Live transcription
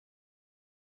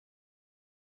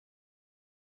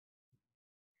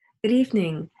Good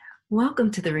evening.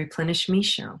 Welcome to the Replenish Me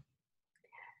Show.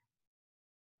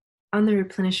 On the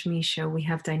Replenish Me Show, we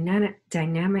have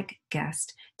dynamic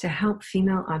guests to help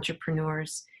female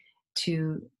entrepreneurs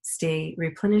to stay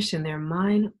replenished in their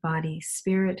mind, body,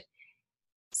 spirit,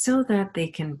 so that they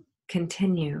can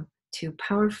continue to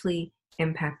powerfully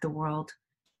impact the world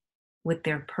with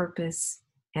their purpose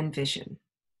and vision.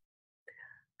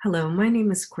 Hello, my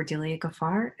name is Cordelia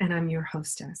Gaffar, and I'm your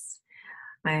hostess.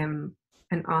 I am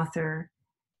an author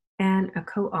and a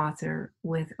co-author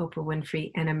with Oprah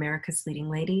Winfrey and America's Leading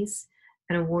Ladies,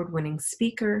 an award-winning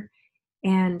speaker,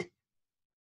 and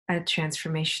a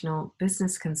transformational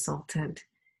business consultant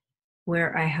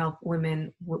where I help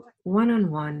women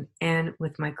one-on-one and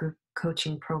with my group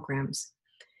coaching programs.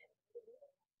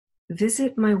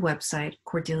 Visit my website,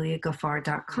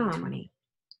 cordeliagaffar.com.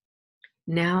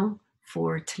 Now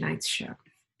for tonight's show.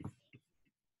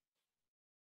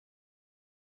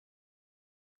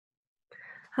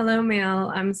 Hello,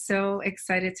 Mel. I'm so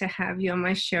excited to have you on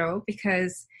my show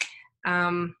because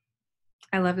I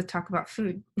love to talk about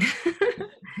food.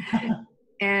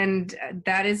 And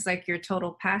that is like your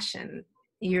total passion.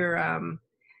 I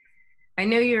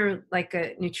know you're like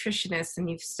a nutritionist and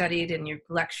you've studied and you've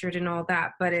lectured and all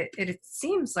that, but it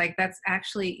seems like that's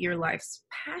actually your life's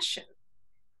passion.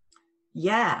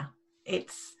 Yeah,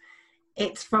 it's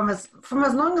from as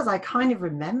long as I kind of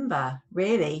remember,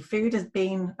 really. Food has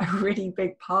been a really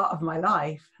big part of my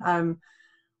life.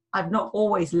 I've not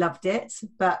always loved it,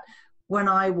 but when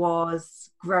I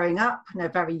was growing up,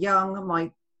 very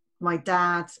young, my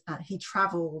dad, he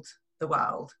traveled the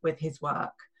world with his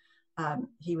work.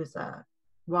 He was a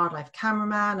wildlife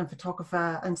cameraman and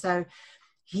photographer, and so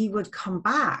he would come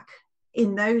back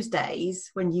in those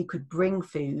days when you could bring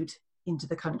food into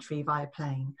the country via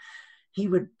plane. He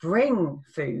would bring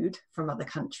food from other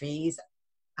countries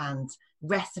and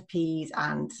recipes,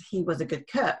 and he was a good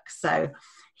cook. So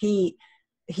he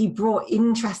brought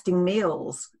interesting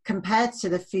meals compared to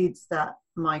the foods that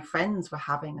my friends were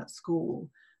having at school.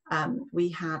 We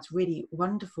had really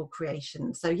wonderful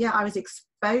creations. So yeah, I was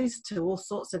exposed to all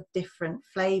sorts of different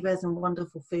flavors and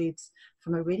wonderful foods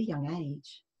from a really young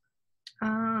age.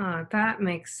 Ah, that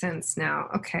makes sense now.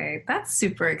 Okay, that's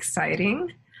super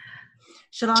exciting.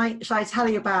 Shall I tell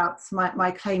you about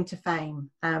my claim to fame?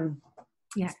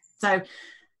 Yes. So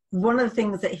one of the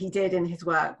things that he did in his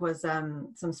work was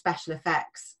some special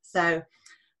effects. So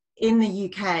in the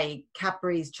UK,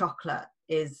 Cadbury's chocolate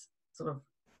is sort of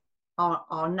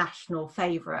our national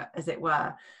favorite, as it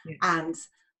were. Yes. And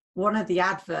one of the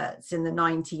adverts in the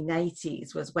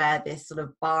 1980s was where this sort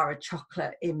of bar of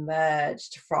chocolate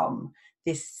emerged from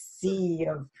this sea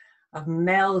of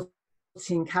melting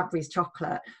Cadbury's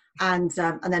chocolate. And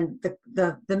then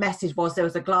the message was there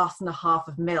was a glass and a half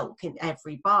of milk in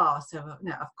every bar. So,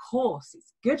 of course,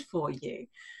 it's good for you.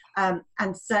 And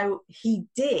so he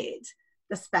did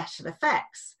the special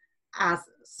effects as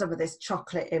some of this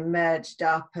chocolate emerged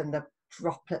up and the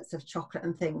droplets of chocolate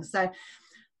and things. So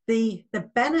the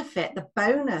benefit, the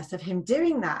bonus of him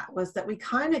doing that was that we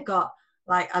kind of got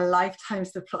like a lifetime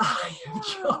supply of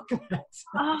chocolate.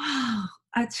 Oh,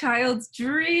 a child's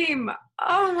dream.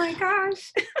 Oh my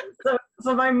gosh.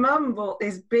 So my mum bought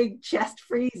this big chest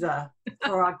freezer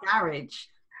for our garage,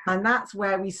 and that's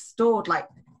where we stored like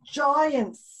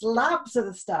giant slabs of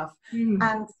the stuff.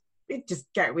 And it just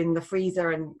go in the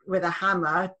freezer and with a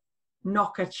hammer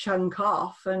knock a chunk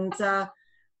off. And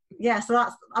yeah, so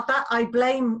that's that. I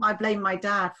blame my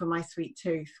dad for my sweet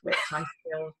tooth, which I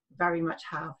still very much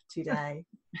have today.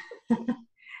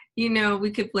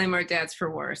 We could blame our dads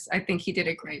for worse. I think he did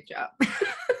a great job.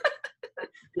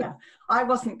 Yeah, I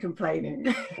wasn't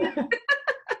complaining.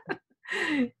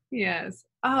 Yes.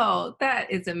 Oh, that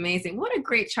is amazing. What a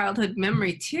great childhood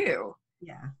memory too.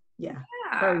 Yeah,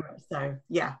 very much so.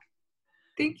 Yeah.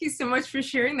 Thank you so much for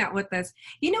sharing that with us.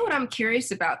 You know what I'm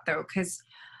curious about though, because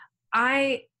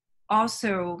I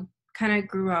also kind of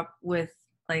grew up with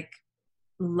like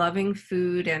loving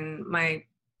food, and my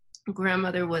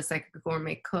grandmother was like a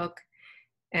gourmet cook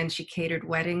and she catered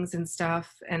weddings and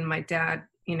stuff. And my dad,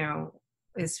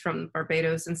 is from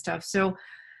Barbados and stuff. So,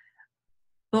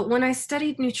 but when I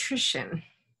studied nutrition,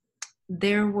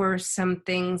 there were some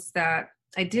things that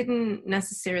I didn't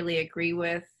necessarily agree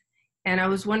with. And I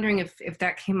was wondering if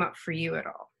that came up for you at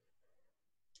all.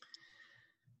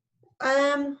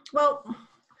 Well,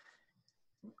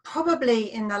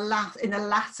 probably in the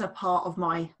latter part of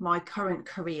my current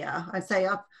career. I'd say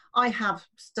I have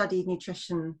studied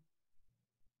nutrition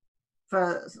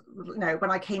for,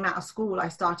 when I came out of school, I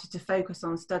started to focus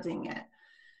on studying it.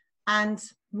 And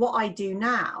what I do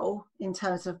now in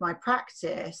terms of my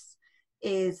practice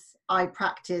is I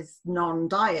practice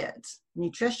non-diet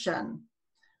nutrition.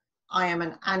 I am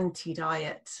an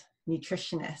anti-diet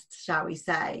nutritionist, shall we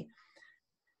say.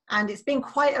 And it's been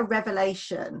quite a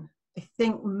revelation, I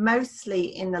think,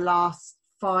 mostly in the last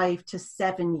 5 to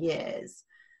 7 years,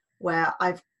 where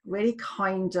I've really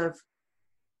kind of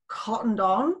cottoned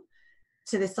on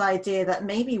to this idea that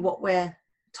maybe what we're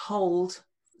told,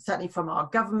 certainly from our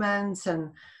government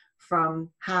and from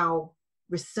how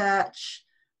research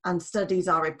and studies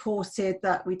are reported,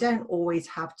 that we don't always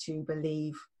have to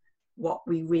believe what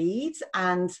we read.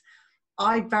 And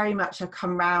I very much have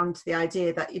come round to the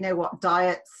idea that, you know what,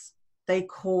 diets, they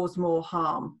cause more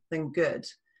harm than good.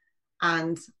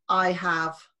 And I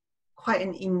have quite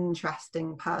an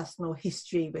interesting personal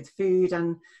history with food.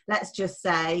 And let's just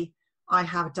say I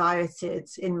have dieted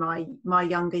in my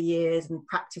younger years and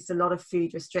practiced a lot of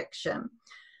food restriction.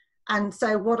 And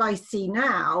so what I see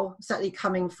now, certainly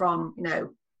coming from, you know,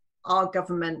 our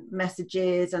government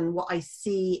messages and what I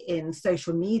see in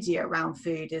social media around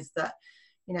food, is that,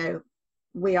 you know,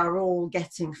 we are all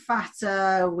getting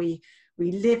fatter, we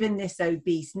live in this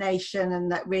obese nation,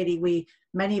 and that really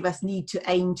many of us need to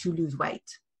aim to lose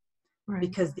weight. Right.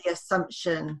 Because the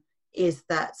assumption is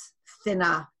that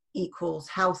thinner equals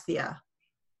healthier,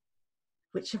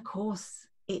 which of course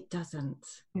it doesn't.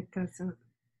 It doesn't.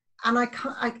 And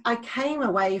I came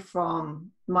away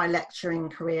from my lecturing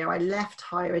career. I left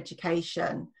higher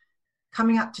education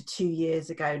coming up to 2 years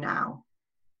ago now.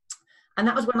 And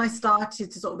that was when I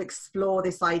started to sort of explore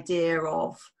this idea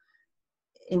of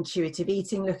intuitive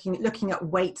eating, looking at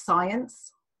weight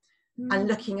science, and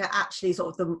looking at actually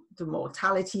sort of the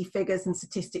mortality figures and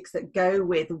statistics that go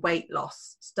with weight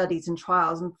loss studies and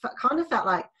trials, and kind of felt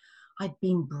like I'd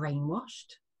been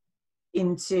brainwashed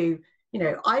into, you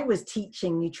know, I was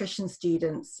teaching nutrition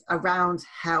students around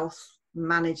health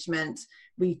management.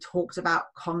 We talked about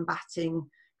combating,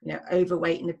 you know,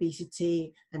 overweight and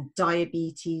obesity and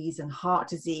diabetes and heart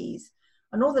disease.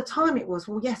 And all the time it was,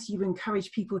 well, yes, you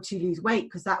encourage people to lose weight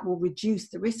because that will reduce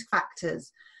the risk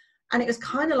factors. And it was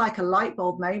kind of like a light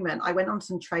bulb moment. I went on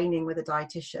some training with a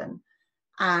dietitian,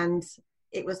 and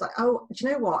it was like, oh, do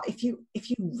you know what? If you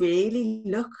really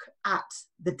look at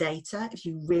the data, if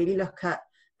you really look at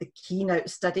the keynote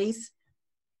studies,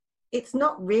 it's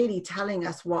not really telling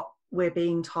us what we're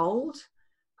being told.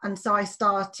 And so I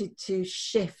started to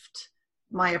shift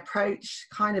my approach,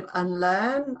 kind of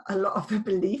unlearn a lot of the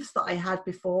beliefs that I had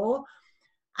before.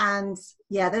 And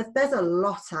yeah, there's a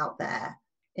lot out there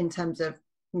in terms of,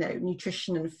 you know,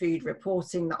 nutrition and food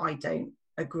reporting that I don't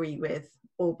agree with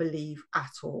or believe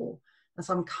at all. And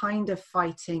so I'm kind of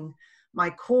fighting my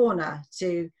corner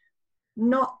to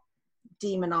not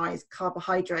demonize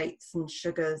carbohydrates and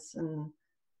sugars and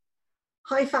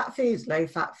high fat foods, low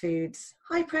fat foods,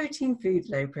 high protein foods,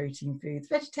 low protein foods,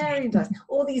 vegetarian diets,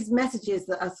 all these messages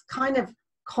that are kind of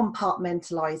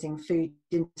compartmentalizing food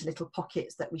into little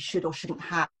pockets that we should or shouldn't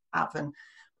have. And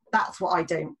that's what I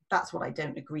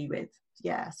don't agree with.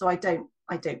 Yeah. So I don't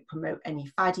promote any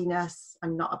faddiness.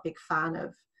 I'm not a fan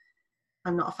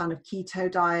of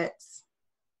keto diets.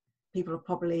 People will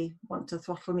probably want to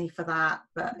throttle me for that,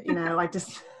 but you know, I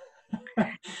just,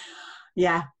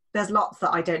 yeah, there's lots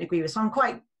that I don't agree with. So I'm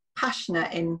quite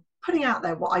passionate in putting out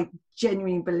there what I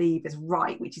genuinely believe is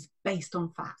right, which is based on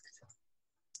fact.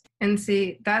 And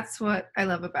see, that's what I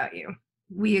love about you.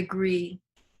 We agree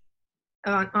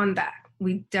on that.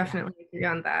 We definitely agree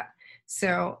on that.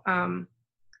 So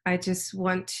I just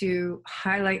want to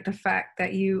highlight the fact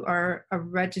that you are a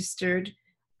registered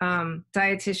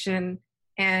dietitian,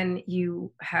 and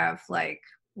you have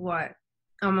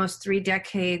almost 3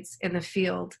 decades in the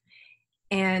field,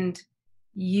 and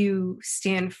you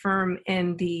stand firm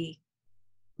in the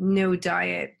no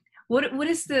diet. What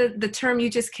is the term you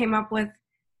just came up with?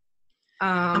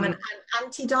 I'm an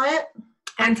anti-diet.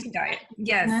 Anti-diet,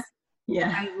 yes.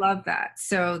 Yeah. I love that.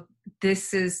 So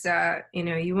this is,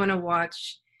 you want to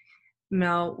watch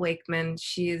Mel Wakeman.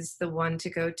 She is the one to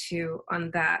go to on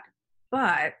that.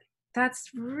 But that's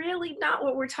really not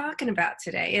what we're talking about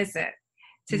today, is it?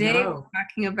 Today we're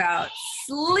talking about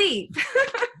sleep.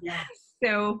 Yes.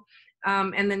 So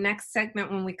in the next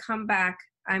segment, when we come back,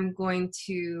 I'm going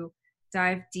to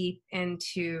dive deep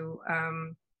into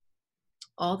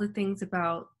all the things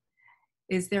about,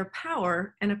 is there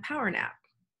power in a power nap?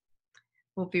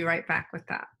 We'll be right back with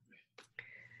that.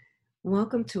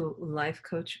 Welcome to Life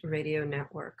Coach Radio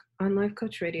Network. On Life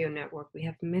Coach Radio Network, we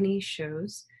have many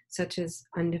shows such as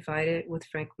Undivided with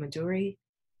Frank Maduri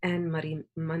and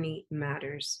Money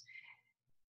Matters.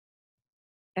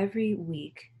 Every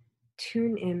week,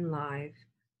 tune in live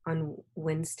on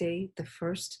Wednesday, the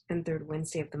first and third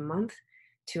Wednesday of the month,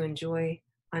 to enjoy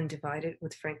Undivided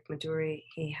with Frank Maduri.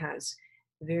 He has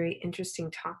very interesting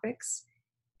topics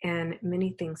and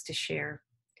many things to share.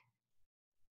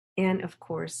 And of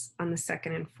course, on the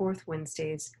second and fourth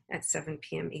Wednesdays at 7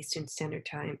 p.m. Eastern Standard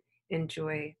Time,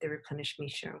 enjoy the Replenish Me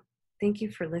Show. Thank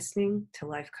you for listening to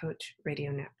Life Coach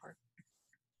Radio Network.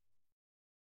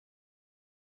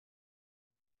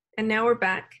 And now we're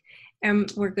back,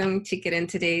 and we're going to get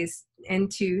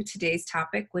into today's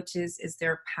topic, which is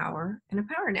there power in a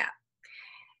power nap?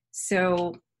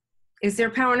 So, is there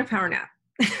power in a power nap?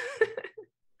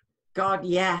 God,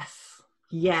 yes,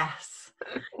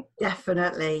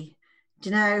 definitely. Do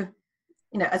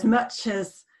you know, as much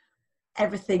as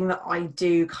everything that I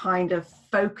do kind of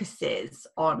focuses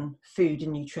on food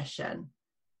and nutrition,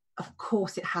 of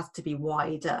course it has to be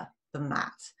wider than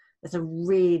that. There's a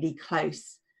really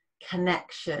close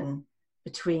connection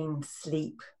between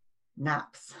sleep,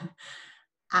 naps,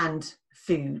 and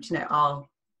food. Our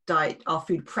diet, our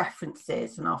food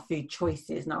preferences, and our food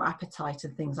choices, and our appetite,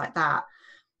 and things like that.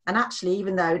 And actually,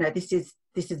 even though this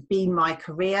has been my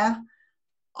career,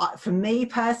 for me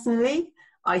personally,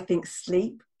 I think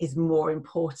sleep is more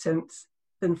important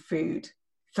than food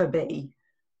for me.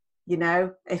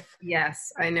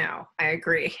 Yes, I know, I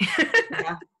agree.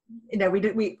 Yeah.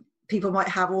 We people might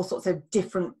have all sorts of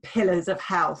different pillars of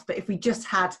health, but if we just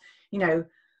had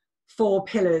 4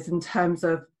 pillars in terms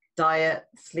of diet,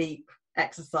 sleep,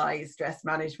 exercise, stress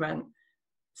management,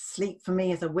 sleep for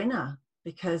me is a winner,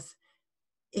 because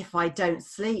if I don't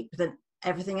sleep, then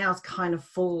everything else kind of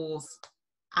falls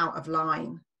out of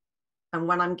line. And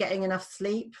when I'm getting enough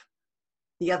sleep,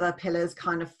 the other pillars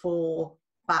kind of fall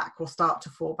back, or start to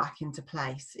fall back into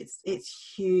place.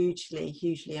 It's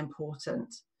hugely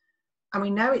important. And we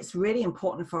know it's really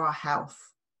important for our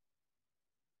health,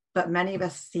 but many of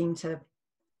us seem to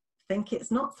think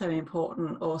it's not so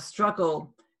important, or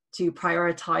struggle to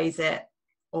prioritize it,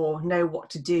 or know what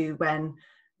to do when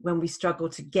we struggle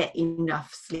to get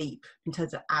enough sleep in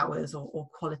terms of hours or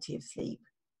quality of sleep.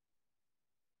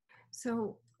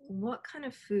 So what kind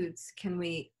of foods can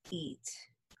we eat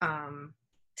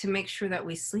to make sure that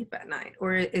we sleep at night?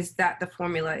 Or is that the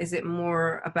formula? Is it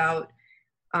more about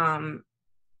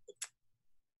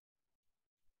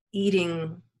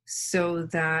eating so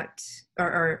that,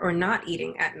 or not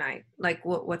eating at night? Like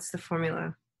what's the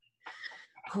formula?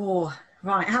 Oh,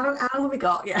 right. How long have we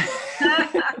got? Yeah.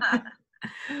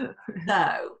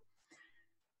 So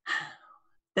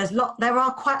there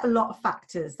are quite a lot of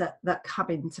factors that come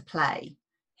into play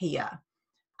here,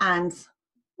 and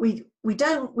we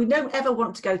don't ever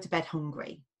want to go to bed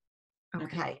hungry.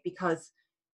 Okay, because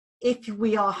if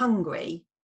we are hungry,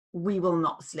 we will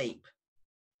not sleep.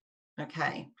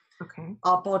 Okay.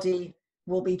 Our body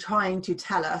will be trying to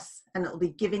tell us, and it'll be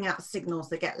giving out signals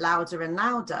that get louder and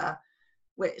louder,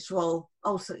 which will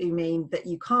ultimately mean that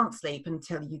you can't sleep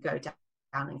until you go down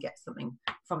and get something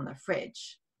from the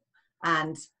fridge.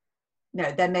 And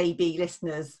there may be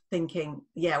listeners thinking,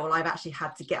 yeah, well, I've actually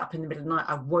had to get up in the middle of the night.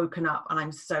 I've woken up and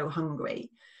I'm so hungry.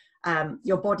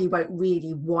 Your body won't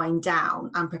really wind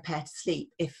down and prepare to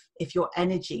sleep if your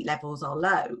energy levels are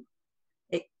low.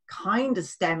 It kind of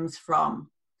stems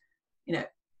from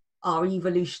our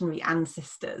evolutionary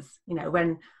ancestors.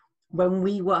 When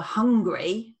we were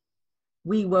hungry,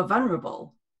 we were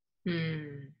vulnerable.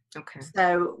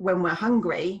 So when we're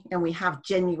hungry and we have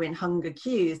genuine hunger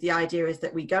cues, the idea is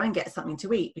that we go and get something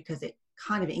to eat, because it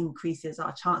kind of increases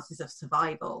our chances of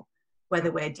survival,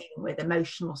 whether we're dealing with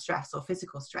emotional stress or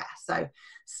physical stress. So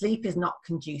sleep is not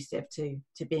conducive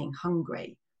to being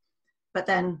hungry. But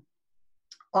then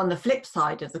on the flip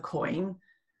side of the coin,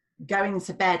 going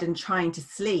to bed and trying to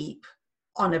sleep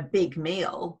on a big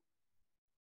meal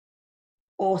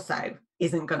also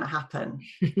isn't going to happen,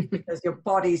 because your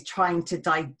body's trying to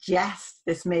digest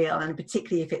this meal, and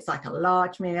particularly if it's like a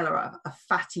large meal or a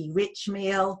fatty rich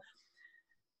meal,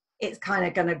 it's kind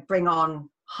of going to bring on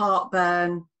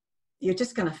heartburn. You're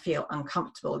just going to feel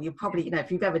uncomfortable. You probably,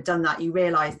 if you've ever done that, you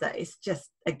realize that it's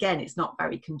just, again, it's not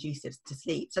very conducive to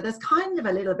sleep. So there's kind of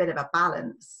a little bit of a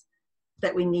balance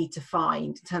that we need to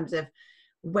find in terms of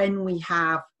when we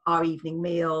have our evening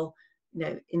meal,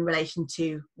 in relation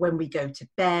to when we go to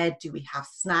bed. Do we have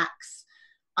snacks?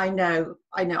 I know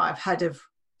I've heard of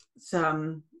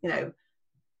some,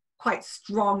 quite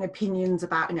strong opinions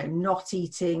about, not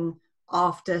eating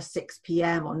after 6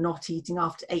 p.m. or not eating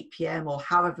after 8 p.m. or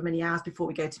however many hours before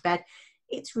we go to bed.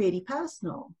 It's really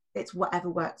personal. It's whatever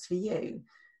works for you.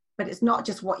 But it's not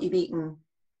just what you've eaten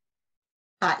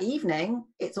that evening.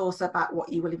 It's also about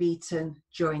what you will have eaten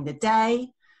during the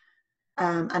day,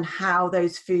 and how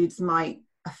those foods might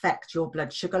affect your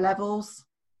blood sugar levels.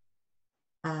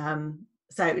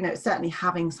 So, certainly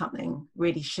having something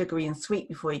really sugary and sweet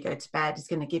before you go to bed is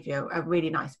going to give you a really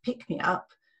nice pick-me-up.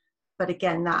 But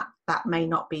again, that may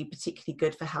not be particularly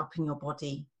good for helping your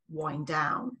body wind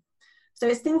down. So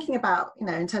it's thinking about,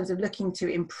 in terms of looking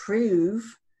to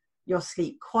improve your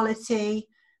sleep quality,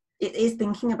 it is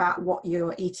thinking about what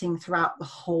you're eating throughout the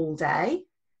whole day.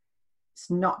 It's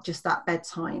not just that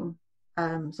bedtime,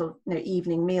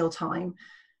 evening meal time.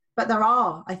 But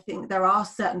I think there are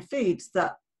certain foods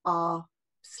that are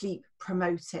sleep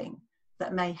promoting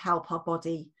that may help our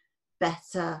body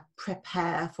better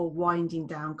prepare for winding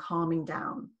down, calming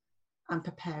down, and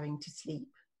preparing to sleep.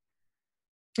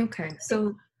 Okay,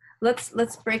 so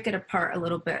let's break it apart a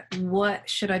little bit. What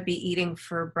should I be eating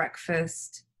for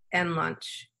breakfast and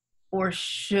lunch? Or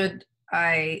should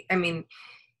I mean,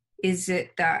 is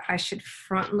it that I should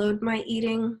front load my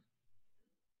eating?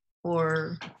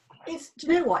 Or Do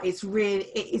you know what? It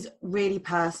is really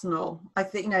personal. I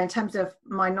think, in terms of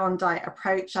my non-diet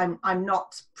approach, I'm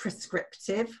not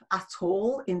prescriptive at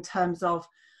all, in terms of,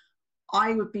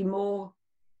 I would be more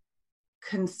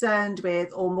concerned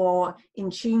with, or more in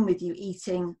tune with, you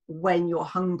eating when you're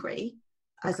hungry,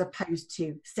 as opposed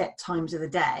to set times of the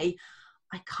day.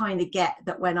 I kind of get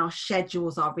that when our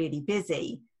schedules are really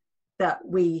busy, that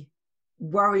we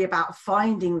worry about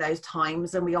finding those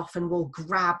times, and we often will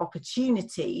grab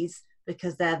opportunities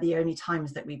because they're the only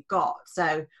times that we've got.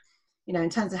 So, in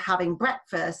terms of having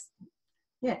breakfast,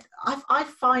 I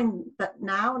find that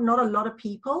now not a lot of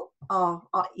people are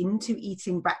into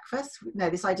eating breakfast.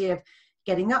 This idea of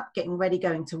getting up, getting ready,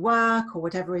 going to work, or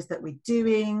whatever it is that we're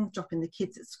doing, dropping the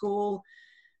kids at school.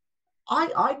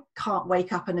 I can't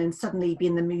wake up and then suddenly be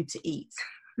in the mood to eat,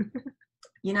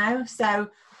 so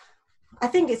I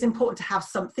think it's important to have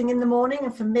something in the morning.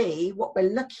 And for me, what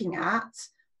we're looking at,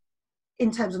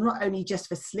 in terms of not only just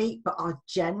for sleep, but our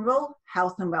general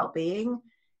health and well-being,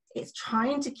 it's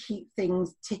trying to keep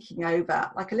things ticking over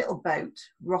like a little boat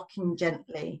rocking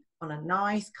gently on a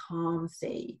nice calm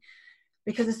sea.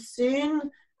 Because as soon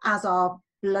as our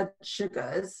blood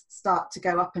sugars start to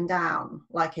go up and down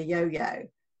like a yo-yo,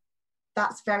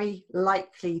 that's very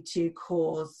likely to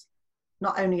cause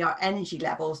not only our energy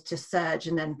levels to surge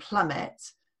and then plummet,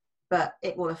 but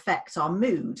it will affect our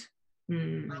mood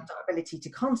and our ability to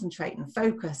concentrate and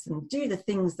focus and do the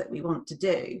things that we want to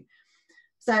do.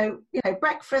 So,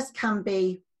 breakfast can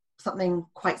be something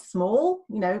quite small,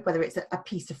 whether it's a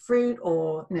piece of fruit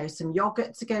or, some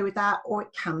yogurt to go with that, or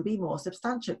it can be more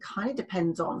substantial. It kind of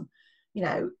depends on,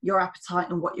 your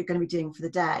appetite and what you're going to be doing for the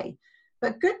day.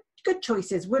 But good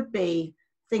choices would be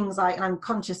things like, and I'm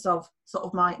conscious of sort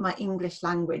of my English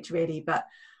language really, but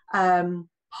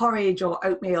porridge or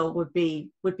oatmeal would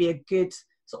be a good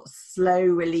sort of slow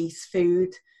release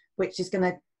food, which is going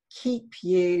to keep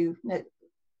you,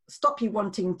 stop you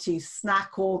wanting to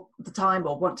snack all the time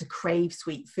or want to crave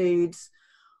sweet foods.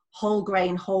 Whole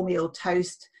grain, wholemeal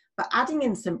toast, but adding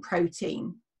in some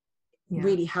protein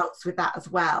really helps with that as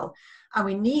well. And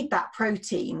we need that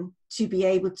protein to be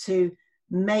able to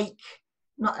make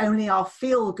not only our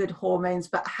feel-good hormones,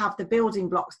 but have the building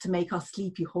blocks to make our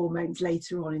sleepy hormones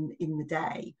later on in the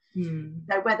day.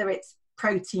 So whether it's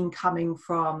protein coming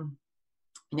from,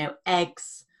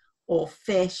 eggs or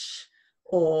fish,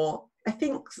 or I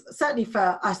think certainly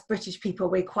for us British people,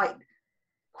 we're quite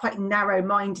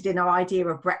narrow-minded in our idea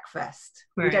of breakfast.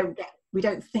 Right. We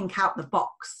don't think out the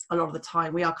box a lot of the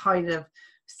time. We are kind of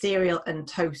cereal and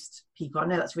toast people. I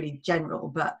know that's really general,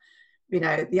 but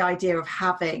the idea of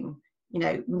having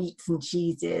meats and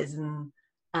cheeses and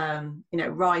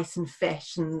rice and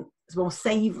fish and more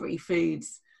savory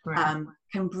foods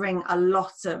can bring a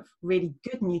lot of really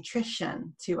good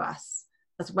nutrition to us,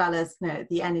 as well as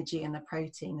the energy and the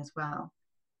protein as well.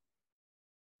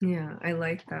 Yeah, I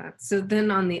like that. So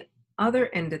then on the other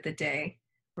end of the day,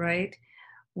 right,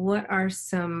 what are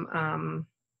some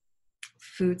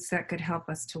foods that could help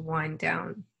us to wind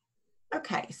down?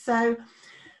 Okay, so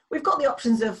we've got the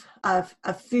options of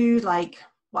food, like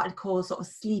what I'd call sort of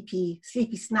sleepy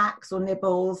snacks or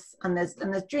nibbles, and there's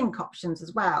drink options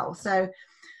as well. So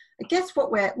I guess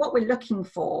what we're looking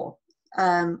for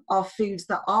are foods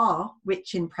that are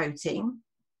rich in protein.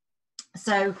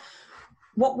 So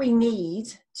what we need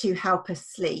to help us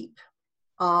sleep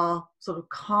are sort of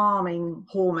calming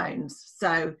hormones.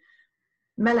 So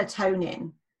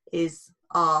melatonin is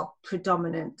our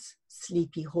predominant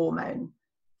sleepy hormone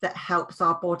that helps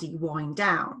our body wind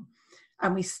down.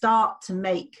 And we start to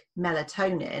make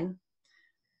melatonin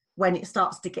when it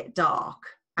starts to get dark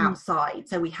outside.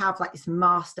 So we have like this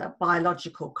master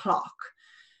biological clock,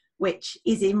 which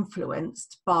is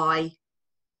influenced by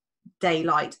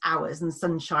daylight hours and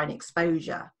sunshine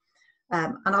exposure.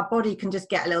 And our body can just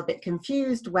get a little bit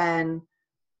confused when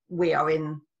we are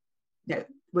in,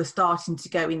 we're starting to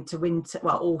go into winter,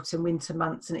 autumn, winter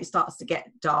months, and it starts to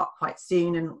get dark quite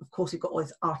soon. And of course, we've got all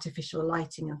this artificial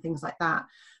lighting and things like that.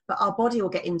 But our body will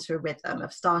get into a rhythm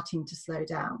of starting to slow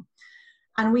down.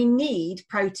 And we need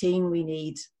protein, we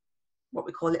need what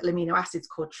we call little amino acids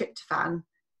called tryptophan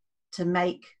to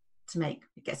make,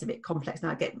 it gets a bit complex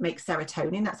now, make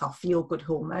serotonin, that's our feel-good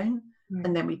hormone.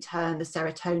 And then we turn the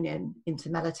serotonin into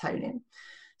melatonin.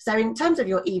 So in terms of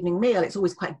your evening meal, it's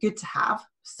always quite good to have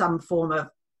some form of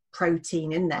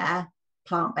protein in there,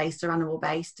 plant-based or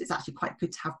animal-based. It's actually quite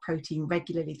good to have protein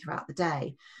regularly throughout the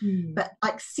day. But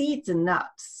like seeds and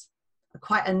nuts are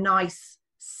quite a nice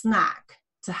snack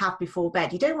to have before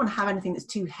bed. You don't want to have anything that's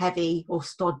too heavy or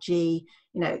stodgy,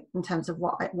 in terms of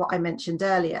what I mentioned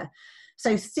earlier.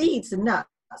 So seeds and nuts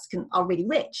are really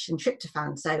rich in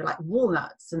tryptophan. So like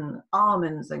walnuts and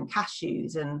almonds and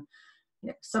cashews and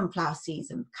sunflower seeds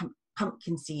and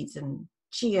pumpkin seeds and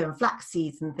chia and flax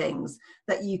seeds and things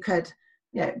that you could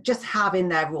just have in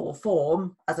their raw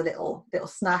form as a little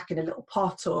snack in a little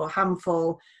pot or a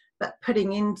handful, but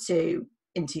putting into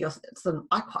your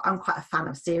I'm quite a fan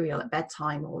of cereal at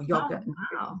bedtime or yogurt.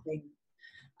 Oh,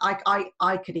 wow.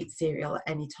 I could eat cereal at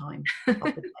any time of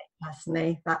the day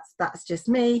personally. That's just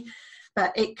me,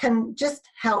 but it can just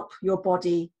help your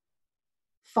body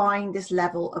find this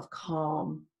level of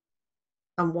calm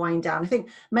and wind down. I think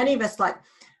many of us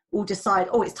will decide,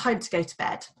 oh, it's time to go to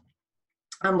bed,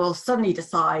 and we'll suddenly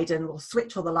decide and we'll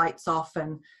switch all the lights off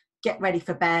and get ready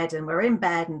for bed, and we're in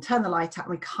bed and turn the light out,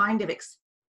 and we kind of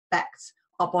expect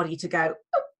our body to go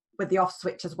with the off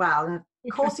switch as well. And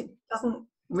of course it doesn't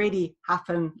really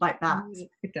happen like that.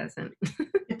 It doesn't.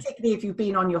 Particularly if you've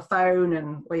been on your phone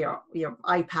and or your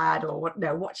iPad or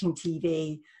watching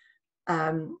TV.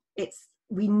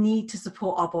 We need to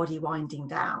support our body winding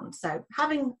down. So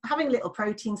having a little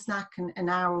protein snack an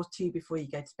hour or two before you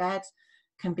go to bed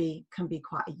can be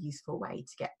quite a useful way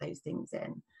to get those things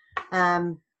in.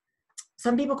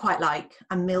 Some people quite like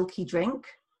a milky drink.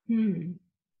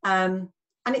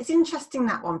 And it's interesting,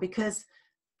 that one, because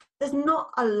there's not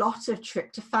a lot of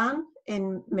tryptophan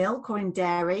in milk or in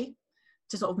dairy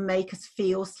to sort of make us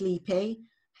feel sleepy.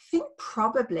 I think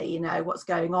probably, what's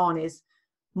going on is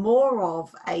more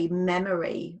of a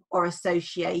memory or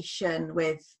association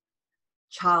with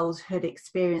childhood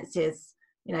experiences.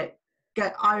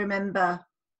 I remember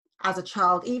as a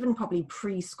child, even probably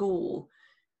preschool,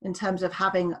 in terms of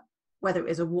having, whether it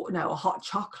was a hot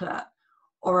chocolate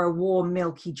or a warm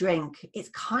milky drink, it's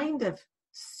kind of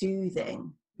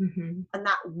soothing. And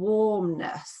that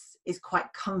warmness is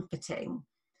quite comforting.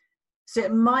 So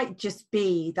it might just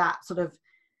be that sort of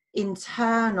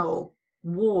internal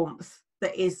warmth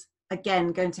that is,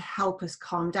 again, going to help us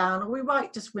calm down. Or we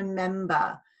might just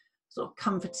remember sort of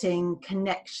comforting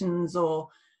connections or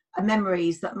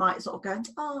memories that might sort of go,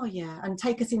 oh yeah, and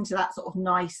take us into that sort of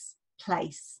nice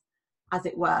place, as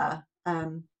it were.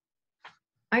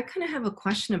 I kind of have a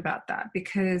question about that,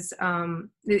 because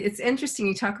it's interesting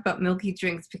you talk about milky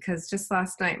drinks, because just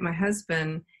last night my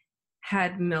husband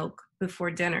had milk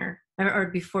before dinner or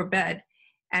before bed,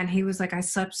 and he was like, I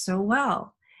slept so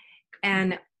well.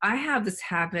 And I have this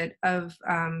habit of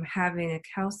having a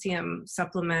calcium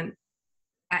supplement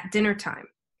at dinner time.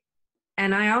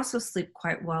 And I also sleep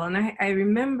quite well. And I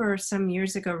remember some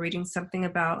years ago reading something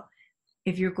about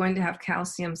if you're going to have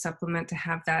calcium supplement, to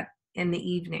have that in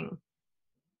the evening.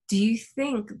 Do you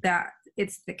think that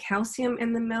it's the calcium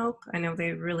in the milk? I know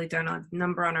they've really done a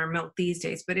number on our milk these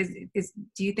days, but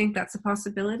do you think that's a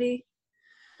possibility?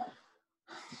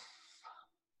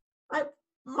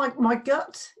 My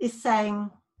gut is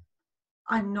saying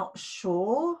I'm not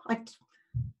sure. I'm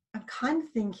kind of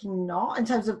thinking not, in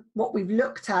terms of what we've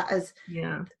looked at as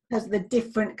the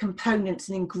different components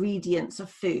and ingredients of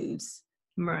foods,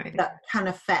 right, that can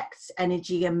affect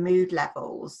energy and mood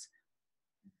levels.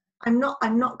 I'm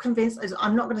not convinced.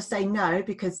 I'm not going to say no,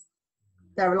 because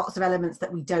there are lots of elements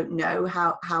that we don't know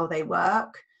how they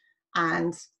work,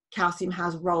 and calcium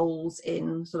has roles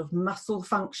in sort of muscle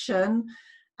function,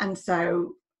 and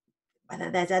so whether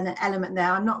there's an element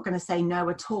there, I'm not going to say no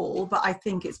at all, but I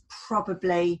think it's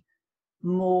probably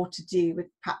more to do with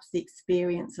perhaps the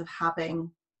experience of having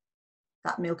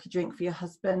that milky drink for your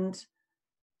husband.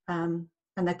 And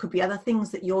there could be other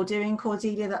things that you're doing,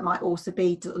 Cordelia, that might also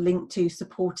be linked to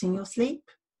supporting your sleep.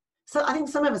 So I think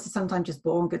some of us are sometimes just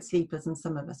born good sleepers and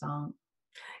some of us aren't.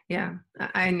 Yeah,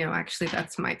 I know. Actually,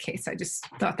 that's my case. I just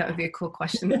thought that would be a cool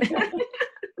question. It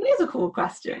is a cool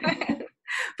question.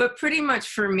 But pretty much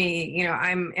for me,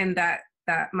 I'm in that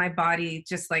my body,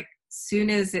 just like soon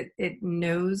as it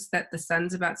knows that the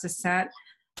sun's about to set,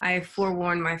 I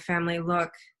forewarn my family,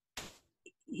 look,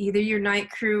 either your night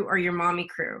crew or your mommy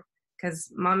crew,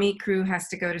 because mommy crew has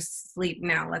to go to sleep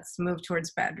now. Let's move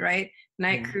towards bed, right?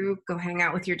 Night crew, go hang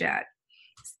out with your dad.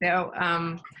 So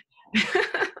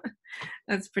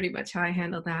that's pretty much how I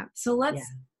handle that. So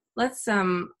let's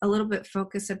a little bit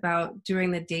focus about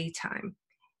during the daytime.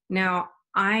 Now,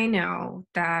 I know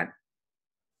that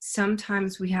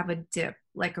sometimes we have a dip,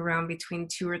 like around between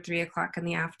 2 or 3 o'clock in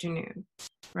the afternoon,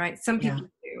 right? Some people do.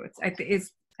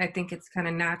 I think it's kind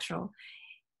of natural.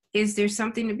 Is there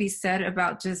something to be said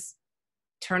about just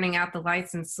turning out the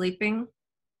lights and sleeping?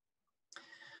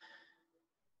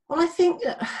 Well, I think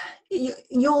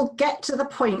you'll get to the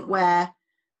point where,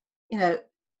 you know,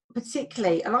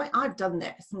 particularly, and I've done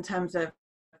this in terms of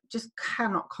just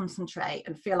cannot concentrate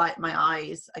and feel like my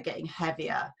eyes are getting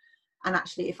heavier. And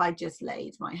actually, if I just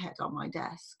laid my head on my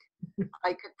desk,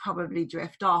 I could probably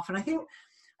drift off. And I think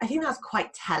that's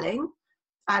quite telling.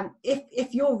 And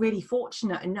if you're really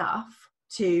fortunate enough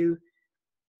to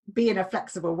be in a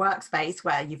flexible workspace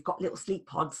where you've got little sleep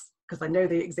pods, because I know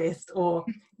they exist, or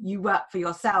you work for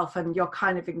yourself and you're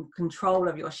kind of in control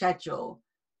of your schedule,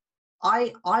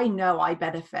 I know I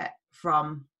benefit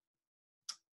from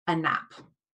a nap,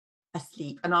 a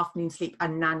sleep, an afternoon sleep, a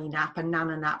nanny nap, a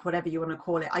nana nap, whatever you want to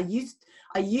call it. I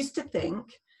used to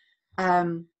think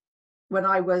when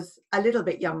I was a little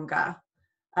bit younger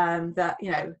that,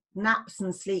 you know, naps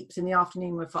and sleeps in the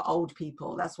afternoon were for old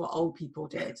people. That's what old people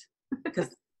did.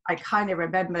 Because I kind of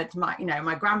remembered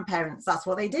my grandparents, that's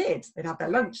what they did. They'd have their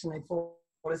lunch and they'd fall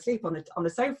asleep on the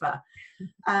sofa.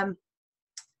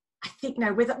 I think, you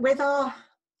know, with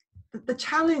the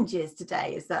challenges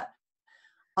today is that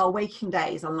our waking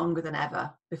days are longer than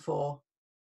ever before.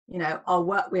 You know,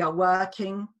 we are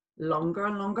working longer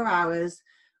and longer hours.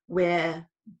 We're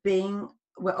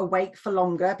awake for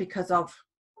longer because of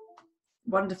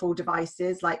wonderful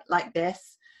devices like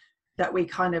this that we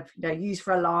kind of, you know, use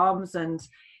for alarms and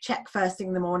check first thing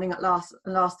in the morning, at last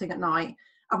thing at night.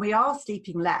 And we are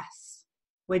sleeping less.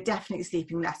 We're definitely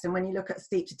sleeping less. And when you look at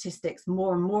sleep statistics,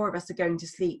 more and more of us are going to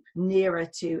sleep nearer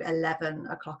to 11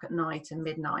 o'clock at night and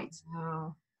midnight.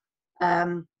 Wow.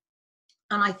 And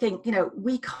I think, you know,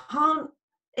 we can't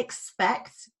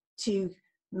expect to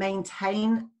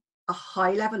maintain a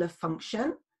high level of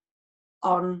function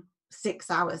on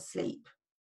 6 hours sleep.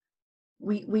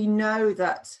 We know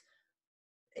that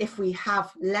if we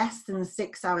have less than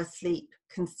 6 hours sleep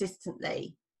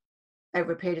consistently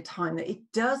over a period of time, that it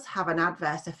does have an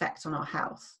adverse effect on our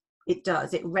health. It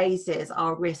does. It raises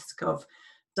our risk of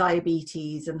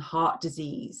diabetes and heart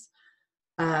disease.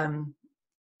 And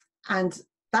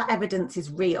that evidence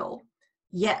is real.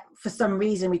 Yet for some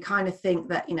reason, we kind of think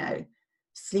that, you know,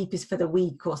 sleep is for the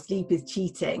weak or sleep is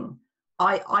cheating.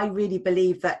 I really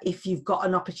believe that if you've got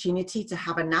an opportunity to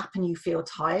have a nap and you feel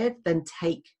tired, then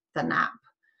take the nap.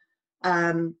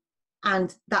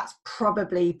 And that's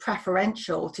probably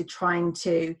preferential to trying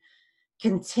to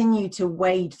continue to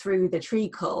wade through the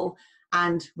treacle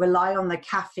and rely on the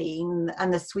caffeine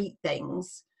and the sweet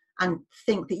things and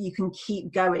think that you can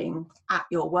keep going at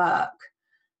your work.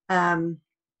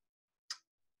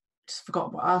 Just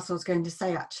forgot what else I was going to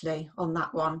say actually on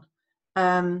that one.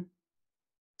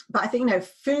 But I think, you know,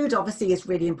 food obviously is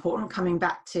really important, coming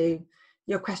back to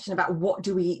your question about what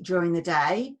do we eat during the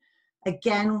day.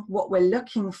 Again, what we're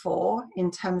looking for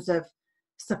in terms of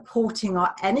supporting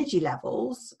our energy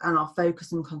levels and our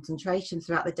focus and concentration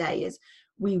throughout the day is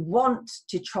we want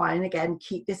to try and, again,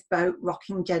 keep this boat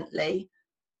rocking gently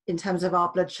in terms of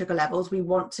our blood sugar levels. We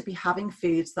want to be having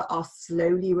foods that are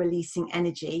slowly releasing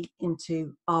energy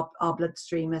into our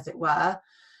bloodstream, as it were.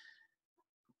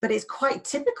 But it's quite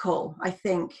typical, I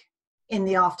think, in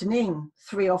the afternoon,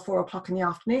 3 or 4 o'clock in the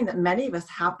afternoon, that many of us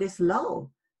have this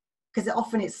lull. Because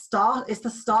it's the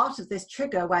start of this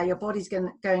trigger where your body's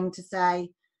going to say,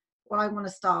 well, I want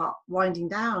to start winding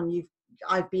down.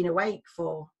 I've been awake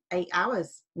for 8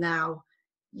 hours now.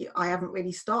 I haven't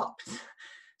really stopped.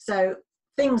 So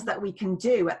things that we can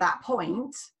do at that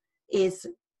point is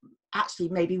actually,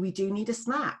 maybe we do need a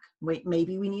snack.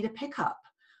 Maybe we need a pickup.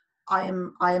 I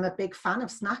am a big fan of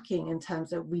snacking in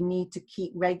terms of we need to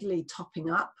keep regularly topping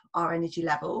up our energy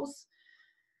levels.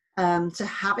 To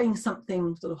having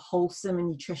something sort of wholesome and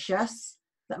nutritious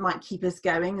that might keep us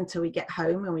going until we get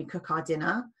home and we cook our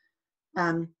dinner.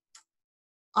 Have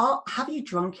you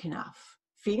drunk enough?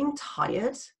 Feeling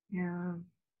tired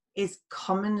is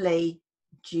commonly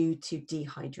due to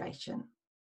dehydration.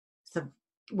 So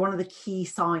one of the key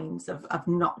signs of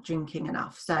not drinking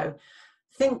enough. So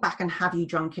think back and have you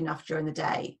drunk enough during the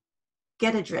day?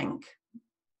 Get a drink.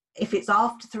 If it's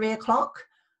after 3 o'clock,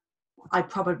 I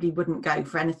probably wouldn't go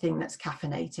for anything that's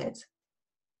caffeinated.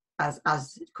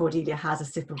 as Cordelia has a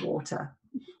sip of water.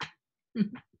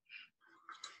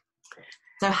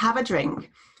 So have a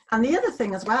drink. And the other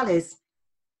thing as well is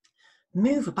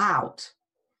move about.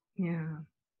 Yeah.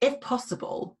 If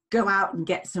possible, go out and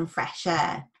get some fresh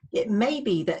air. It may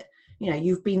be that,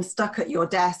 you've been stuck at your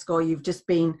desk, or you've just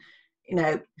been,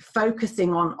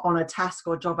 focusing on a task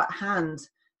or job at hand,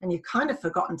 and you've kind of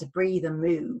forgotten to breathe and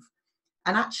move.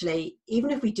 And actually,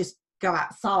 even if we just go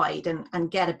outside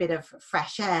and get a bit of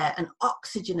fresh air and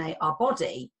oxygenate our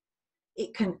body,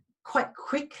 it can quite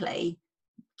quickly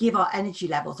give our energy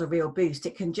levels a real boost.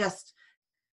 It can just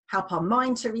help our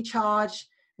mind to recharge,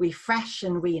 refresh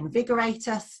and reinvigorate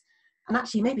us. And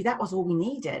actually, maybe that was all we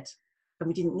needed. And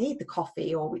we didn't need the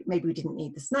coffee, or maybe we didn't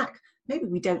need the snack. Maybe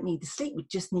we don't need the sleep. We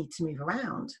just need to move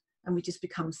around, and we just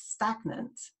become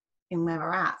stagnant in where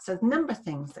we're at. So there's a number of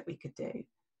things that we could do.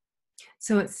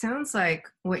 So it sounds like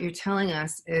what you're telling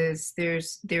us is there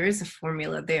is a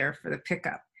formula there for the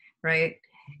pickup, right?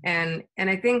 And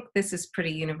I think this is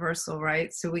pretty universal,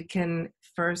 right? So we can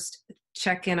first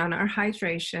check in on our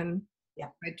hydration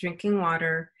by drinking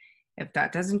water. If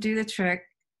that doesn't do the trick,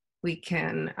 we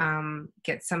can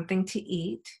get something to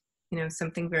eat,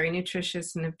 something very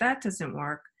nutritious. And if that doesn't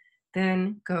work,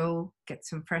 then go get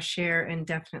some fresh air and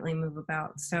definitely move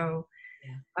about. So,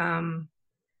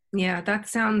 that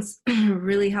sounds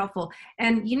really helpful.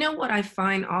 And what I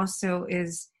find also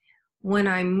is when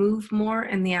I move more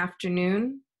in the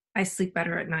afternoon, I sleep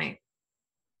better at night.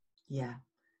 Yeah.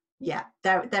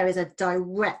 There is a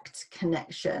direct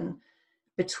connection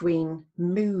between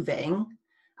moving,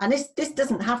 and this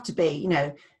doesn't have to be,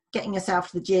 getting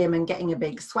yourself to the gym and getting a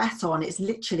big sweat on. It's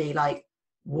literally like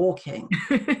walking.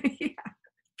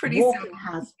 Walking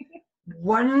has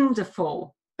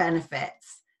wonderful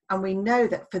benefits. And we know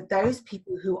that for those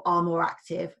people who are more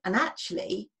active and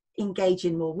actually engage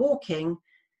in more walking,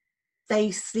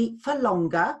 they sleep for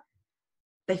longer,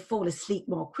 they fall asleep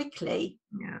more quickly,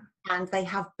 and they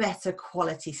have better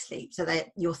quality sleep. So that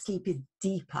your sleep is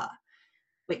deeper,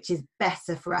 which is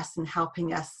better for us in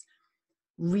helping us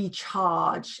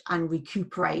recharge and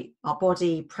recuperate our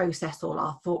body, process all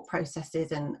our thought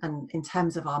processes, and in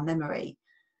terms of our memory.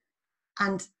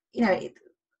 And,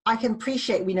 I can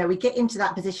appreciate, we get into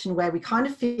that position where we kind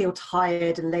of feel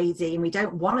tired and lazy and we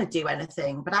don't want to do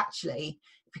anything. But actually,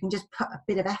 if we can just put a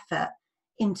bit of effort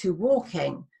into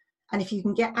walking, and if you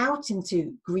can get out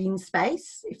into green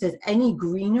space, if there's any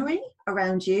greenery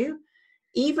around you,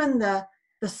 even the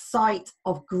sight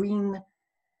of green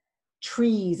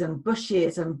trees and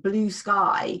bushes and blue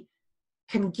sky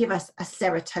can give us a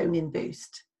serotonin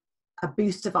boost, a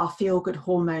boost of our feel-good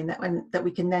hormone that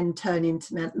we can then turn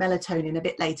into melatonin a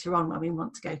bit later on when we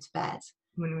want to go to bed.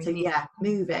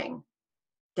 Moving,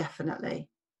 definitely.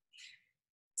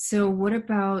 So what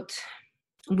about,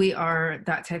 we are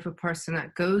that type of person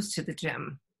that goes to the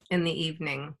gym in the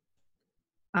evening?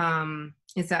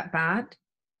 Is that bad?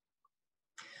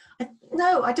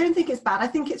 No, I don't think it's bad. I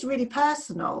think it's really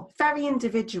personal, very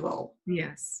individual.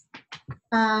 Yes.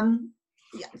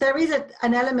 There is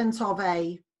an element of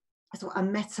a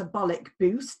metabolic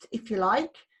boost, if you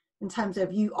like, in terms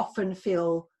of you often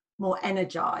feel more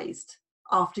energized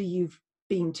after you've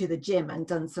been to the gym and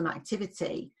done some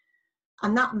activity.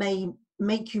 And that may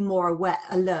make you more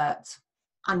alert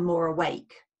and more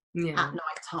awake at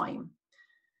night time.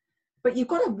 But you've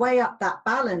got to weigh up that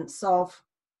balance of,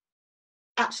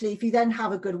 actually, if you then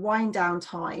have a good wind down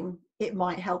time, it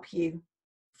might help you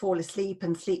fall asleep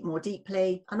and sleep more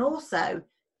deeply. And also,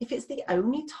 if it's the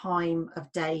only time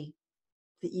of day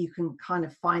that you can kind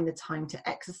of find the time to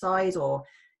exercise, or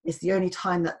it's the only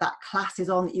time that class is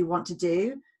on that you want to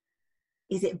do,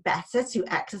 is it better to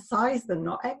exercise than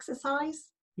not exercise?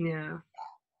 Yeah.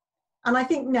 And I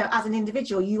think, as an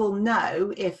individual, you will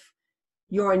know if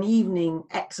you're an evening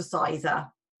exerciser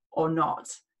or not.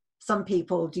 Some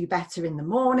people do better in the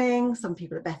morning. Some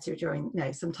people are better during,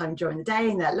 sometime during the day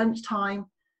in their lunchtime.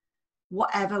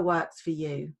 Whatever works for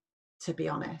you, to be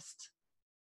honest.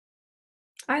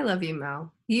 I love you,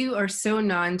 Mel. You are so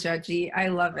non-judgy. I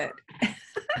love it.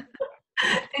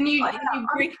 And you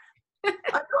bring...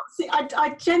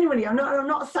 I genuinely, I'm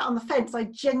not sat on the fence. I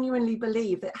genuinely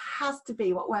believe that it has to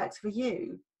be what works for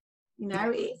you.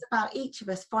 It's about each of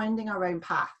us finding our own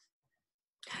path.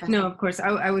 No, of course,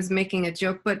 I was making a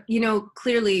joke, but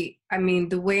clearly,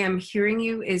 the way I'm hearing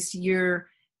you is you're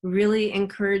really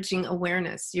encouraging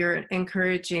awareness. You're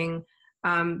encouraging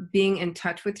being in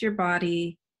touch with your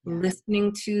body,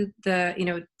 listening to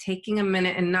taking a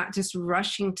minute and not just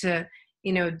rushing to,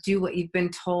 do what you've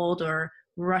been told, or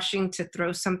rushing to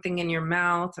throw something in your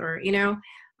mouth,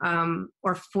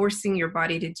 or forcing your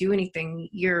body to do anything.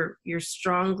 You're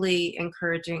strongly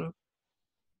encouraging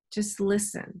just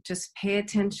listen, just pay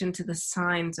attention to the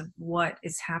signs of what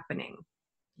is happening.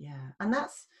 Yeah. And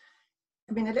that's,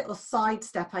 I mean, a little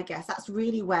sidestep, I guess, that's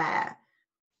really where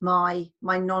my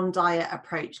non-diet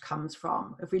approach comes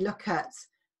from. If we look at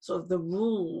sort of the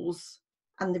rules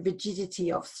and the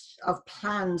rigidity of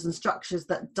plans and structures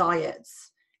that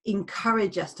diets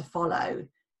encourage us to follow,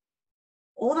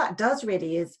 all that does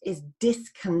really is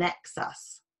disconnects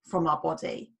us from our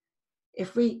body.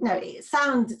 If we, no, it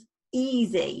sounds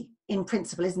easy in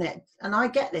principle, isn't it? And I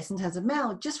get this in terms of,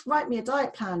 Mel, just write me a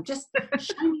diet plan, just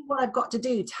show me what I've got to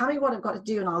do, tell me what I've got to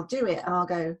do, and I'll do it. And I'll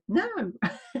go, no.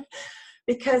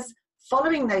 Because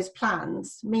following those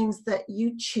plans means that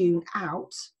you tune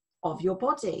out of your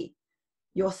body.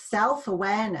 Your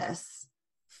self-awareness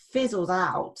fizzles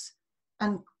out.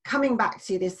 And coming back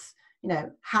to this, you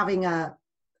know, having a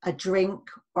drink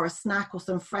or a snack or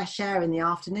some fresh air in the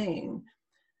afternoon,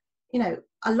 you know,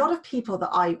 a lot of people that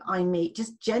I meet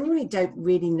just genuinely don't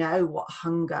really know what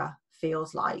hunger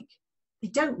feels like. They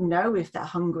don't know if they're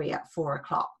hungry at 4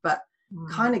 o'clock, but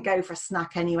kind of go for a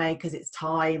snack anyway because it's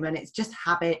time and it's just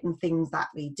habit and things that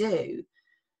we do.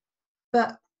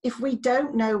 But if we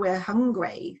don't know we're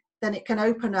hungry, then it can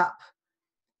open up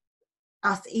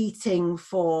us eating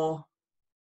for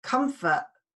comfort,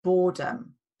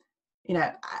 boredom. You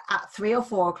know, at 3 or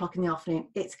 4 o'clock in the afternoon,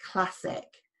 it's classic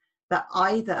that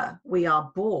either we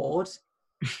are bored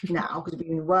now because we've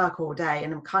been in work all day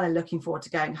and I'm kind of looking forward to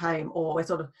going home, or we're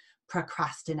sort of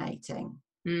procrastinating.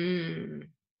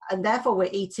 And therefore we're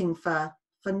eating for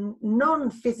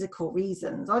non-physical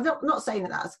reasons. I'm not saying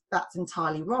that that's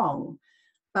entirely wrong,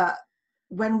 but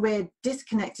when we're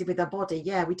disconnected with our body,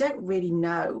 yeah, we don't really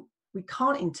know, we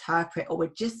can't interpret, or we're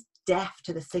just deaf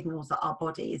to the signals that our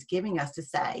body is giving us to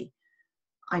say,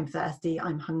 I'm thirsty,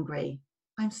 I'm hungry,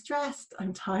 I'm stressed,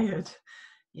 I'm tired.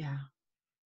 Yeah.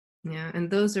 Yeah, and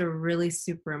those are really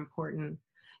super important.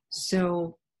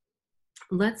 So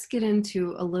let's get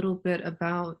into a little bit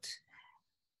about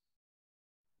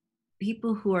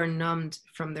people who are numbed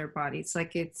from their bodies.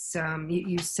 Like it's,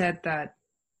 you said that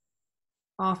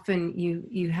often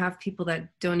you have people that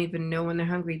don't even know when they're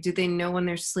hungry. Do they know when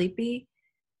they're sleepy?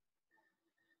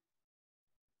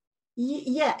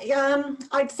 Yeah,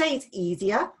 I'd say it's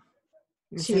easier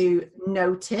to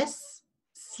notice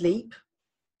sleep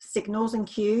signals and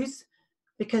cues,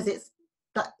 because it's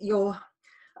that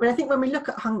I think when we look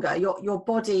at hunger, your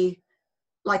body,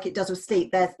 like it does with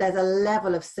sleep, there's a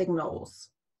level of signals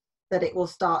that it will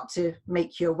start to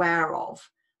make you aware of.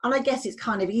 And I guess it's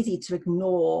kind of easy to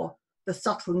ignore the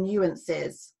subtle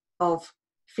nuances of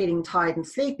feeling tired and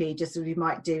sleepy, just as we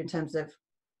might do in terms of,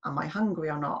 am I hungry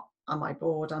or not? Am I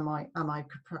bored? Am I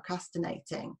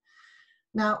procrastinating?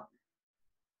 Now,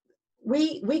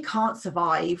 we can't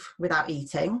survive without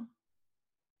eating,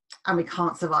 and we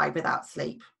can't survive without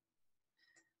sleep.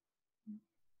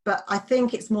 But I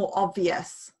think it's more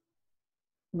obvious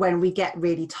when we get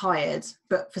really tired,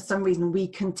 but for some reason we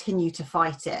continue to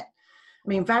fight it. I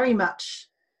mean, very much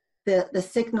the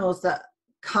signals that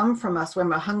come from us when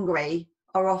we're hungry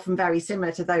are often very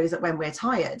similar to those that when we're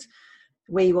tired.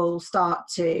 We will start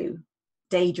to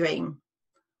daydream.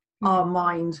 Our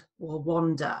mind will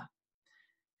wander.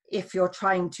 If you're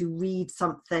trying to read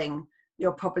something,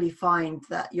 you'll probably find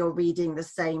that you're reading the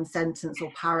same sentence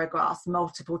or paragraphs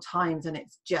multiple times and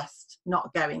it's just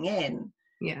not going in.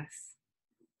 Yes.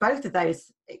 Both of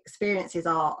those experiences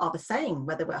are the same,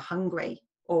 whether we're hungry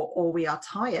or we are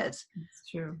tired. That's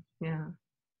true. Yeah.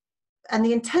 And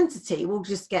the intensity will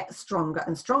just get stronger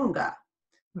and stronger.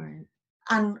 Right.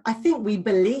 And I think we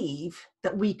believe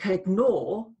that we can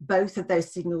ignore both of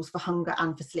those signals for hunger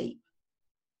and for sleep.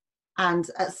 And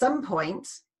at some point,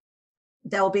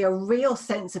 there'll be a real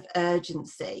sense of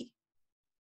urgency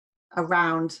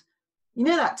around, you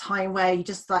know, that time where you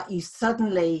just like, you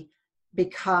suddenly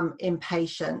become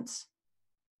impatient,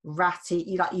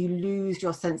 ratty, you lose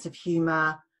your sense of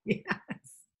humor. Yes.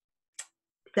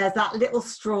 There's that little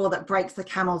straw that breaks the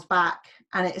camel's back,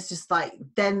 and it's just like,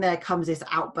 then there comes this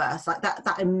outburst, like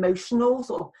that emotional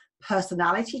sort of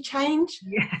personality change.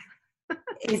 Yeah.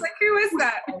 It's like, who is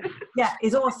that? Yeah,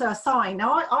 is also a sign.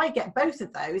 Now I get both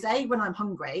of those. When I'm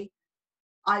hungry,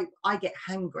 I get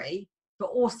hangry,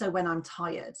 but also when I'm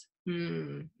tired.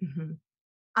 Mm-hmm.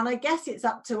 And I guess it's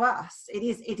up to us. It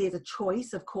is a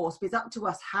choice, of course, but it's up to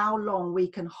us how long we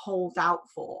can hold out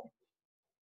for.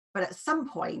 But at some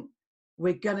point,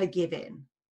 we're gonna give in.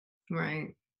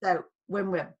 Right. So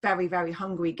when we're very, very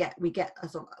hungry, we get a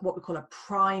sort of what we call a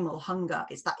primal hunger.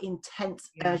 It's that intense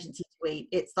urgency to eat.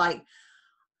 It's like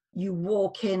you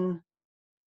walk in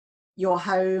your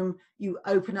home, you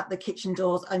open up the kitchen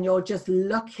doors, and you're just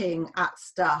looking at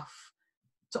stuff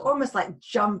to almost like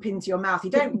jump into your mouth.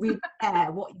 You don't really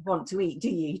care what you want to eat, do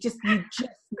you? You just need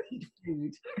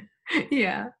food.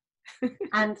 Yeah.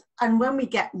 And when we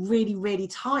get really, really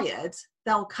tired,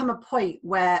 there'll come a point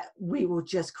where we will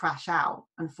just crash out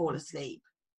and fall asleep.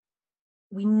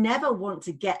 We never want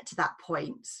to get to that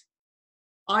point,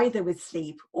 either with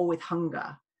sleep or with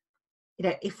hunger. You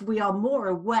know, if we are more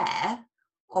aware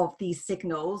of these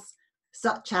signals,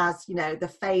 such as, you know, the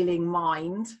failing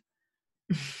mind,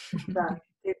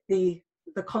 the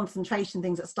concentration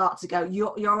things that start to go,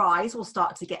 your eyes will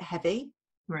start to get heavy.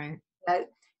 Right. You know?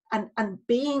 And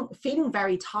feeling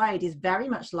very tired is very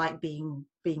much like being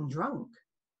drunk.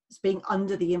 It's being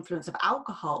under the influence of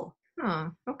alcohol.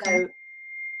 Oh, okay. So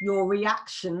your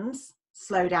reactions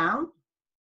slow down.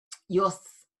 Your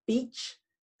speech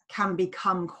can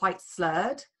become quite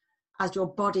slurred as your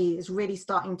body is really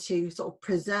starting to sort of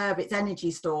preserve its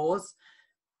energy stores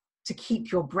to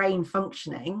keep your brain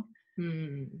functioning.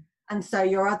 And so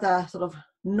your other sort of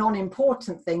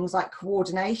non-important things like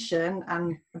coordination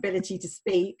and ability to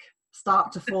speak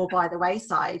start to fall by the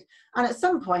wayside. And at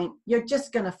some point, you're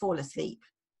just going to fall asleep.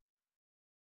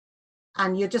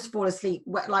 And you just fall asleep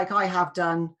like I have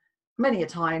done many a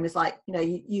time. It's like, you know,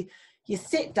 you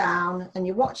sit down and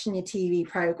you're watching your TV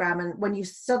program, and when you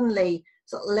suddenly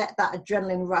sort of let that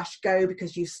adrenaline rush go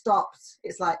because you stopped,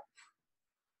 it's like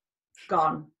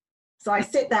gone. So I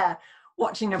sit there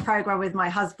watching a program with my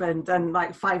husband, and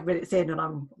like 5 minutes in and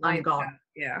I'm gone.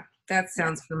 Yeah, that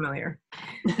sounds familiar.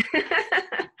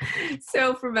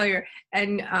 So familiar.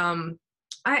 And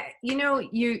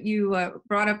you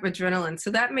brought up adrenaline,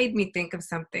 so that made me think of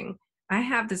something. I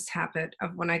have this habit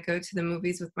of when I go to the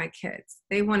movies with my kids,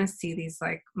 they want to see these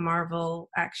like Marvel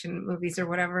action movies or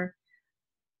whatever.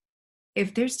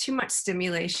 If there's too much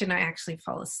stimulation, I actually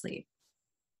fall asleep.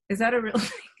 Is that a real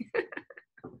thing?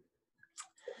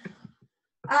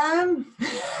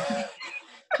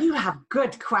 You have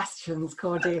good questions,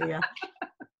 Cordelia.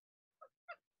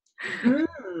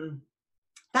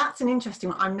 That's an interesting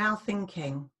one. I'm now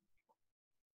thinking,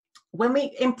 when we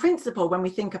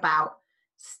think about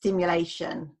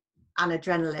stimulation and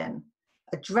adrenaline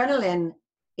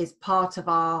is part of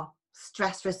our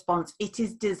stress response. It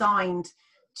is designed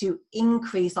to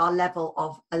increase our level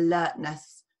of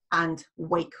alertness and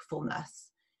wakefulness.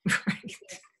 Right.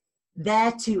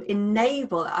 There to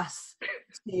enable us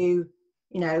to, you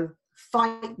know,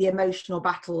 fight the emotional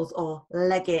battles or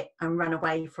leg it and run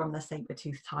away from the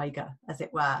saber-toothed tiger, as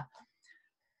it were.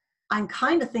 I'm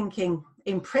kind of thinking,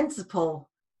 in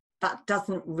principle, that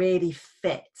doesn't really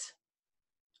fit.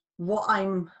 What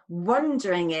I'm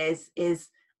wondering is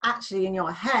actually in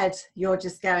your head, you're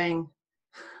just going,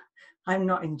 I'm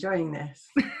not enjoying this.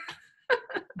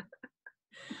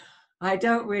 I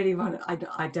don't really want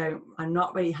to, I'm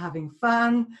not really having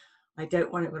fun. I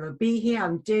don't want to be here.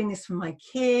 I'm doing this for my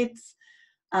kids.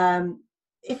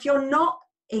 If you're not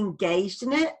engaged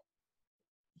in it,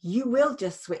 you will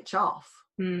just switch off.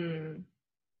 And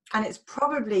it's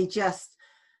probably just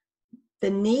the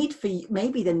need for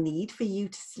you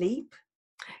to sleep.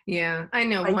 Yeah, I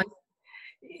know.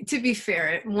 To be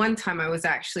fair, one time I was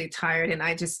actually tired and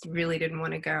I just really didn't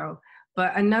want to go.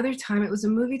 But another time it was a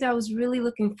movie that I was really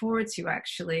looking forward to,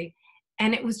 actually.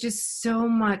 And it was just so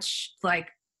much like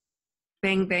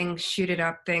bang, bang, shoot it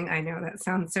up thing. I know that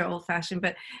sounds so old fashioned,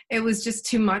 but it was just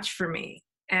too much for me.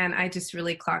 And I just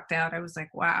really clocked out. I was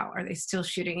like, wow, are they still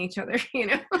shooting each other? You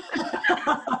know?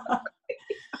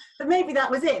 But maybe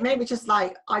that was it. Maybe just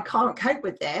like, I can't cope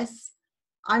with this.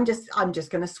 I'm just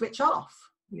going to switch off.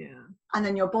 Yeah. And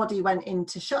then your body went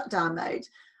into shutdown mode.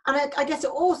 And I guess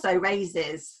it also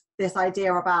raises this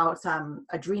idea about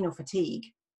adrenal fatigue.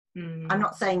 I'm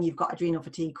not saying you've got adrenal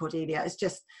fatigue, Cordelia. It's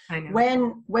just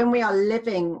when we are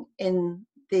living in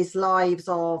these lives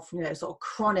of, you know, sort of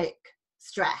chronic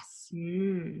stress,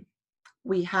 many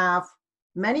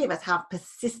of us have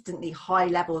persistently high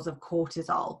levels of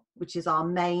cortisol, which is our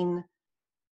main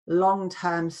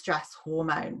long-term stress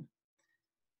hormone.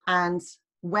 And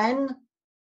when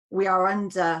we are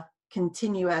under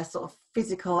continuous sort of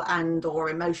physical and or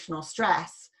emotional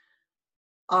stress,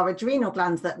 our adrenal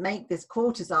glands that make this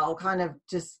cortisol kind of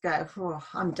just go, oh,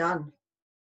 I'm done.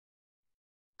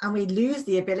 And we lose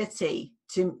the ability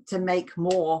to make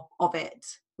more of it.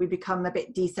 We become a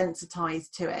bit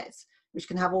desensitized to it, which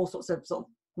can have all sorts of sort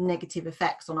of negative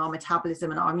effects on our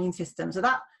metabolism and our immune system. So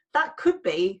that could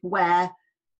be where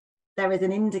there is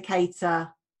an indicator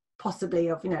possibly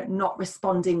of, you know, not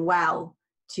responding well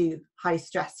to high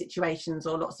stress situations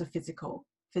or lots of physical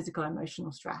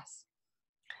emotional stress.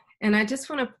 And I just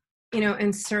want to, you know,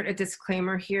 insert a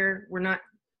disclaimer here. We're not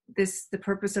the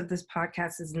purpose of this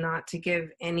podcast is not to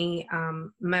give any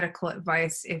medical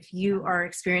advice. If you are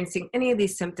experiencing any of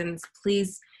these symptoms,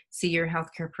 please see your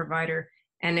healthcare provider.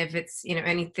 And if it's,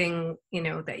 anything,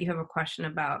 that you have a question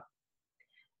about,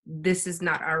 this is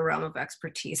not our realm of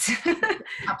expertise.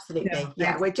 Absolutely.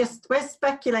 Yeah. We're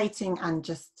speculating and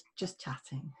just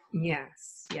chatting.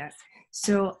 Yes.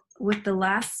 So with the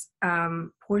last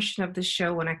portion of the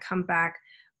show, when I come back,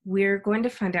 we're going to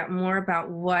find out more about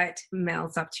what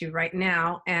Mel's up to right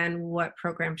now and what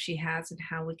program she has and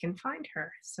how we can find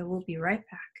her. So we'll be right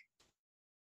back.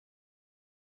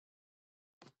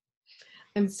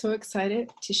 I'm so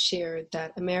excited to share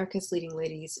that America's Leading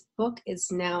Ladies book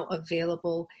is now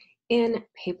available in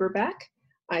paperback.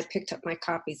 I picked up my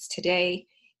copies today,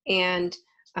 and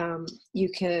you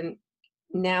can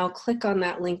now click on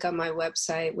that link on my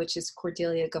website, which is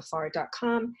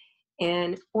cordeliagaffar.com,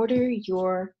 and order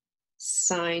your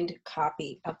signed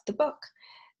copy of the book.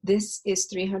 This is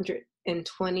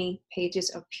 320 pages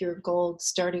of pure gold,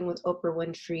 starting with Oprah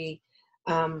Winfrey,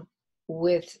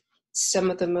 with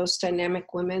some of the most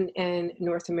dynamic women in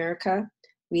North America.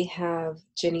 We have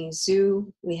Jenny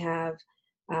Zhu, we have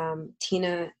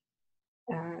Tina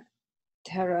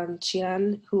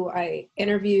Teranchian, who I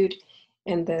interviewed.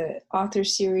 In the author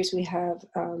series, we have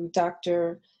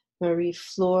Dr.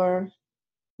 Marie-Flore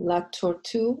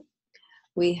Latortu,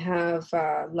 we have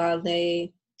Lale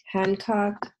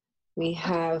Hancock, we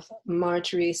have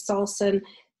Marjorie Salson.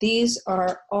 These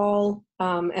are all,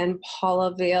 and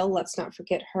Paula Vale, let's not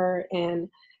forget her, and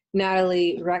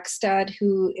Natalie Rekstad,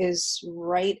 who is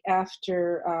right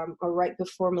after or right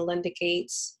before Melinda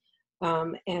Gates,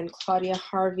 and Claudia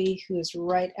Harvey, who is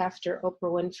right after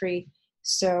Oprah Winfrey.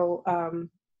 So,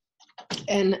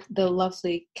 and the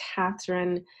lovely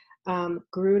Catherine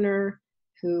Gruner,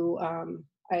 who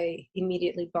I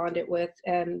immediately bonded with,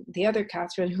 and the other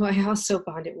Catherine, who I also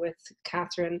bonded with,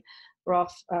 Catherine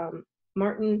Rolfe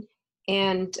Martin,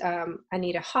 and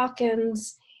Anita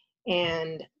Hawkins,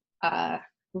 and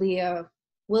Leah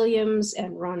Williams,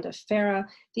 and Rhonda Farah.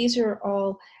 These are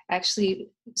all actually,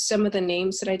 some of the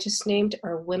names that I just named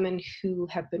are women who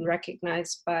have been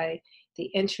recognized by the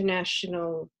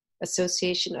International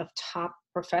Association of Top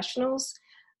Professionals.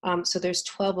 So there's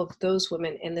 12 of those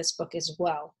women in this book as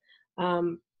well.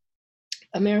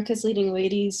 America's Leading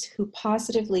Ladies Who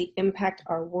Positively Impact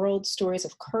Our World, Stories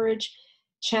of Courage,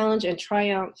 Challenge, and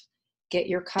Triumph. Get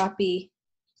your copy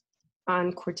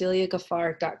on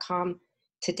cordeliagaffar.com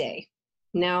today.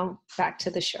 Now back to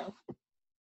the show.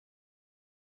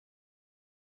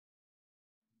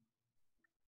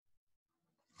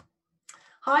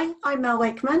 Hi, I'm Mel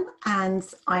Wakeman, and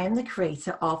I am the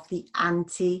creator of the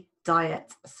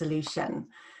Anti-Diet Solution.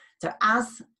 So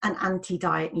as an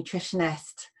anti-diet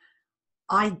nutritionist,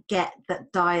 I get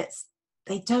that diets,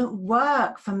 they don't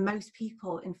work for most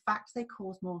people. In fact, they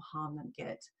cause more harm than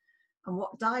good. And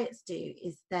what diets do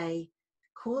is they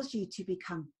cause you to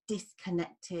become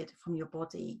disconnected from your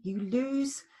body. You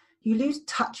lose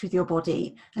touch with your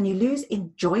body, and you lose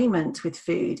enjoyment with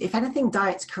food. If anything,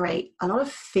 diets create a lot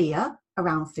of fear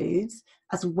around foods,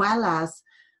 as well as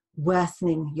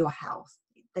worsening your health.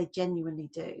 They genuinely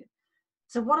do.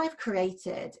 So what I've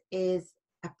created is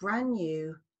a brand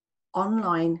new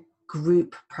online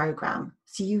group program.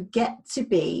 So you get to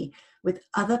be with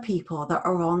other people that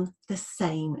are on the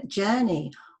same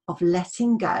journey of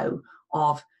letting go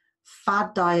of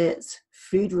fad diets,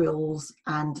 food rules,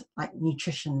 and like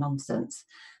nutrition nonsense.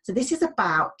 So this is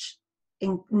about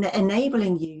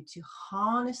enabling you to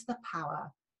harness the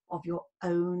power of your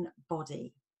own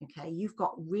body. Okay, you've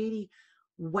got really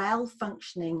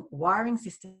well-functioning wiring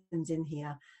systems in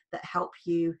here that help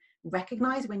you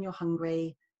recognize when you're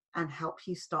hungry and help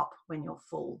you stop when you're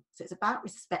full. So it's about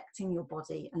respecting your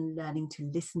body and learning to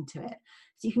listen to it,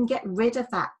 so you can get rid of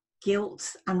that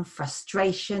guilt and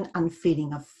frustration and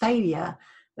feeling of failure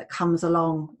that comes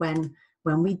along when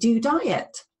we do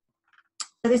diet.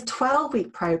 So this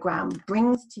 12-week program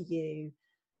brings to you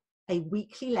a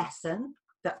weekly lesson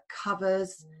that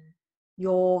covers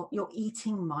your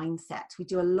eating mindset. We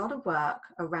do a lot of work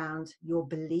around your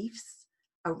beliefs,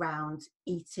 around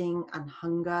eating and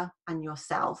hunger and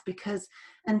yourself, because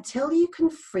until you can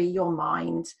free your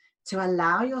mind to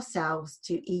allow yourselves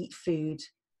to eat food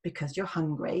because you're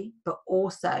hungry, but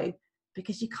also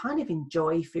because you kind of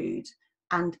enjoy food,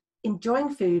 and enjoying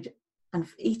food and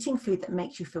eating food that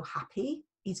makes you feel happy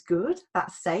is good,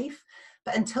 that's safe.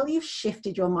 But until you've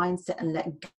shifted your mindset and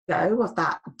let go of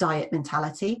that diet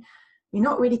mentality, you're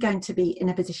not really going to be in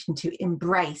a position to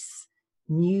embrace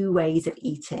new ways of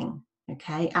eating,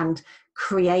 okay, and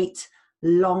create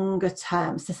longer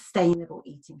term sustainable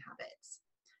eating habits.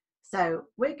 So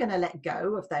we're going to let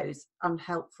go of those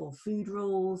unhelpful food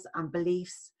rules and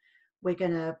beliefs. We're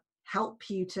going to help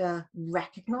you to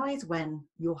recognize when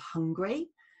you're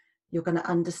hungry. You're going to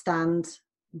understand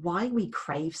why we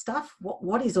crave stuff.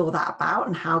 What is all that about,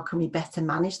 and how can we better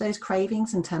manage those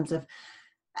cravings in terms of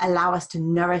allow us to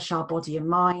nourish our body and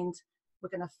mind. We're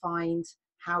going to find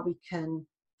how we can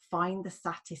find the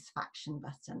satisfaction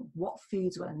button. What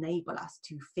foods will enable us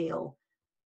to feel,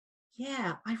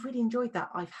 yeah, I've really enjoyed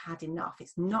that. I've had enough.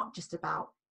 It's not just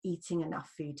about eating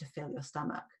enough food to fill your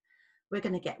stomach. We're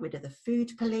going to get rid of the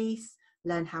food police,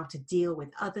 learn how to deal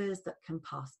with others that can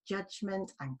pass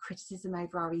judgment and criticism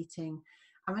over our eating.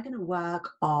 And we're going to work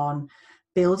on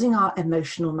building our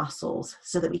emotional muscles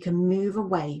so that we can move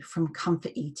away from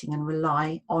comfort eating and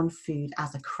rely on food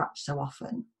as a crutch so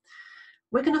often.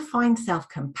 We're going to find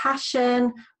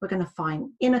self-compassion. We're going to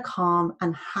find inner calm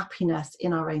and happiness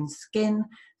in our own skin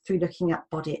through looking at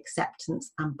body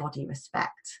acceptance and body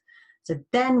respect. So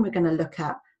then we're going to look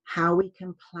at how we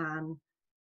can plan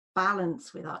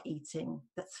balance with our eating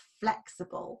that's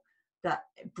flexible, that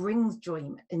brings joy,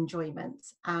 enjoyment,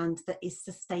 and that is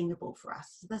sustainable for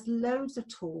us. So there's loads of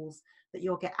tools that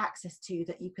you'll get access to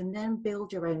that you can then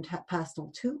build your own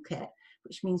personal toolkit,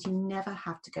 which means you never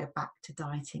have to go back to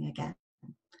dieting again.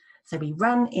 So we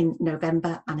run in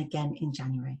November and again in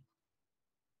January.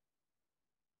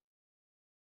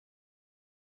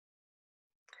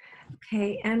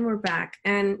 Okay, and we're back.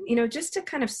 And, just to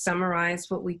kind of summarize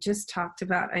what we just talked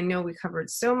about, I know we covered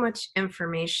so much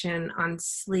information on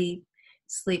sleep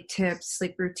tips,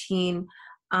 sleep routine.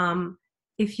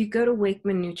 If you go to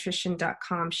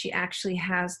wakemannutrition.com, she actually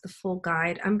has the full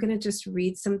guide. I'm going to just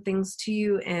read some things to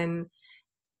you, and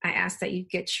I ask that you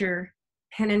get your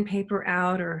pen and paper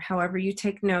out, or however you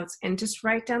take notes, and just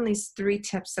write down these 3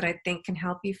 tips that I think can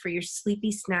help you for your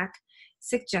sleepy snack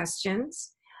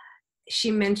suggestions.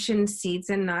 She mentioned seeds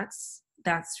and nuts.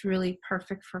 That's really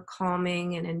perfect for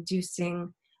calming and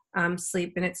inducing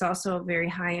sleep. And it's also very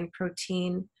high in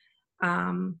protein.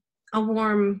 A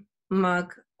warm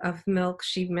mug of milk,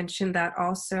 she mentioned that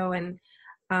also. And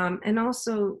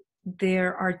also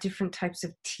there are different types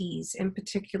of teas. In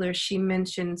particular, she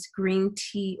mentions green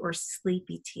tea or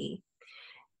sleepy tea.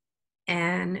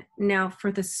 And now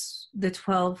for the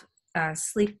 12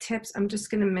 sleep tips, I'm just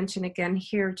going to mention again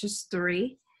here just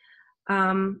 3.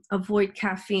 Avoid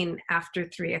caffeine after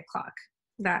 3 o'clock.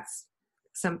 That's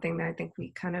something that I think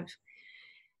we kind of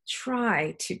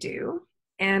try to do.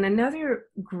 And another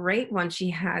great one she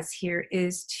has here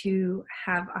is to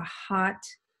have a hot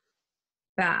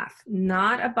bath,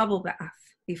 not a bubble bath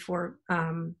before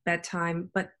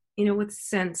bedtime, but with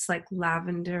scents like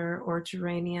lavender or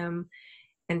geranium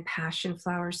and passion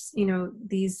flowers.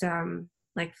 These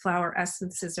like flower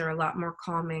essences are a lot more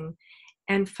calming.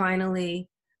 And finally,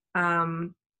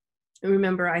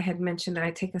 remember I had mentioned that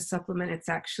I take a supplement. It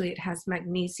has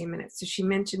magnesium in it. So she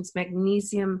mentions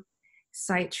magnesium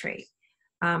citrate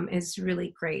is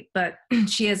really great. But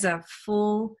she has a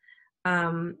full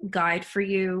guide for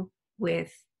you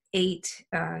with 8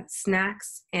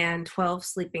 snacks and 12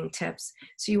 sleeping tips.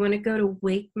 So you want to go to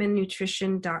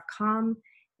wakemannutrition.com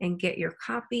and get your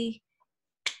copy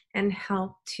and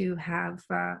help to have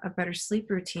a better sleep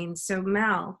routine. So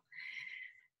Mel,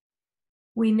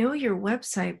 we know your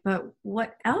website, but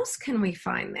what else can we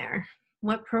find there?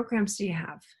 What programs do you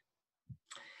have?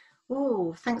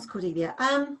 Oh, thanks, Cordelia.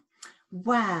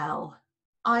 Well,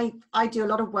 I do a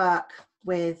lot of work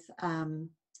with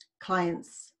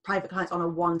clients, private clients, on a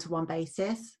one-to-one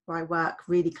basis, where I work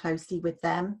really closely with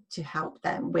them to help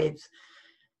them with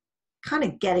kind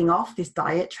of getting off this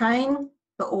diet train,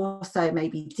 but also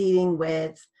maybe dealing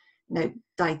with,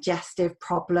 digestive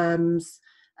problems.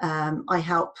 I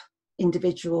help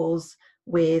individuals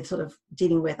with sort of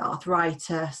dealing with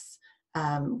arthritis,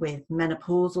 with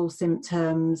menopausal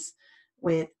symptoms,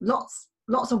 with lots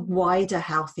of wider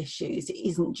health issues. It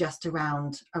isn't just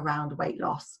around weight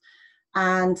loss.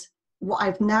 And what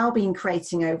I've now been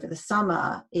creating over the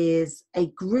summer is a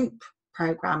group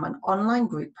program, an online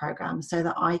group program, so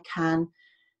that I can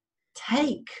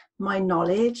take my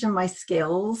knowledge and my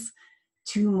skills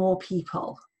to more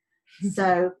people.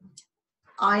 So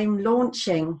I'm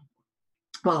launching,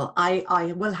 well,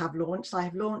 I will have launched, I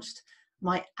have launched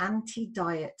my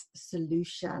anti-diet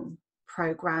solution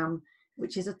program,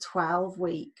 which is a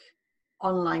 12-week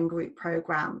online group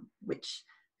program, which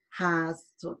has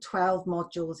sort of 12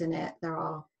 modules in it. There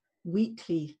are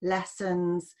weekly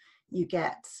lessons. You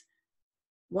get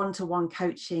one-to-one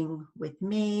coaching with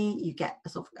me. You get a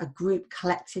sort of a group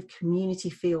collective community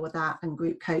feel with that, and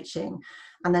group coaching.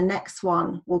 And the next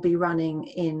one will be running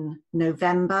in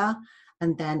November.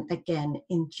 and then again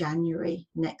in January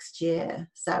next year.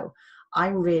 So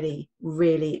I'm really,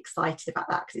 really excited about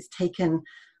that, because it's taken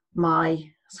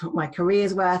my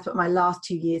career's worth, but my last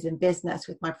 2 years in business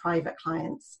with my private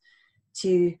clients,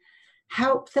 to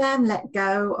help them let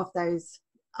go of those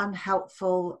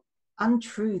unhelpful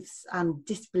untruths and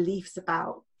disbeliefs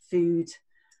about food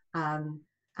and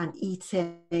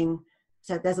eating.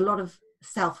 So there's a lot of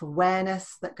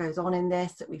self-awareness that goes on in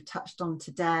this that we've touched on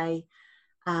today.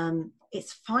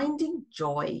 It's finding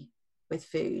joy with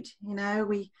food. You know,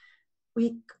 we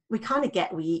kind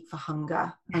of we eat for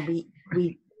hunger, and we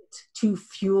eat to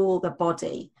fuel the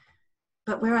body,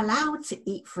 but we're allowed to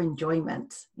eat for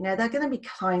enjoyment. You know, there are going to be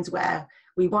times where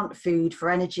we want food for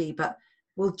energy, but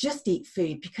we'll just eat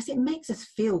food because it makes us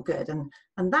feel good, and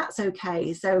that's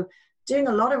okay. So doing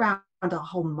a lot around our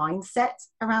whole mindset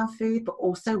around food, but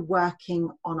also working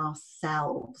on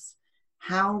ourselves,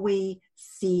 how we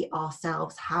see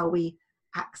ourselves, how we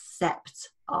accept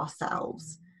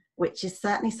ourselves, which is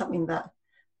certainly something that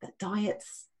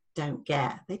diets don't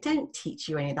get. They don't teach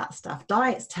you any of that stuff.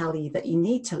 Diets tell you that you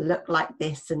need to look like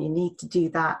this and you need to do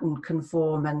that and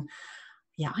conform, and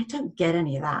yeah, I don't get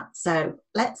any of that. So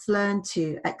let's learn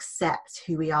to accept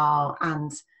who we are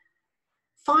and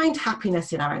find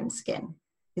happiness in our own skin,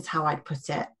 is how I'd put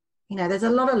it. You know, there's a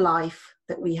lot of life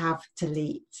that we have to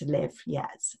live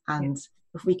yet, and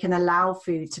if we can allow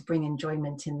food to bring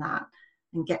enjoyment in that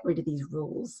and get rid of these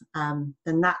rules,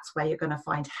 then that's where you're going to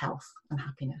find health and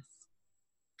happiness.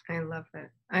 I love it.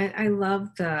 I love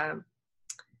the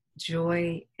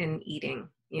joy in eating,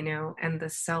 you know, and the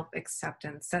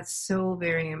self-acceptance. That's so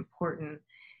very important.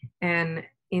 And,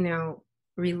 you know,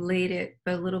 related,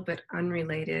 but a little bit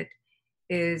unrelated,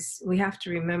 is we have to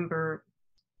remember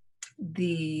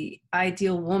the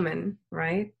ideal woman,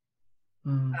 right?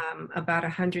 About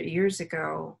 100 years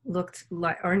ago looked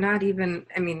like, or not even,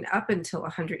 I mean, up until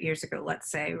 100 years ago, let's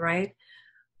say, right?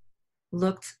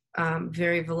 Looked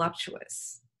very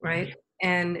voluptuous, right?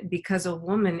 And because a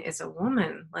woman is a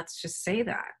woman, let's just say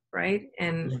that, right?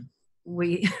 And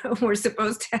we're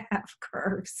supposed to have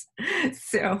curves.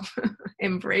 So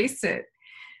embrace it,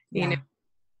 you know?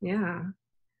 Yeah.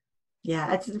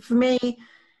 Yeah, it's, for me,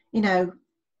 you know,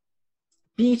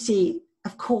 beauty,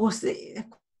 of course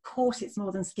it's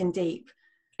more than skin deep.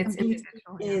 It's beauty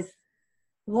is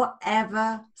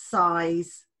whatever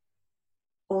size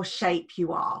or shape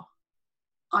you are.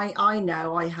 I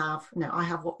know I have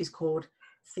what is called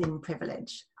thin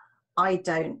privilege. I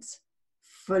don't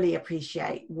fully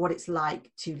appreciate what it's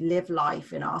like to live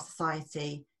life in our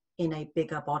society in a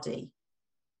bigger body.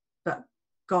 But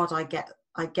God, I get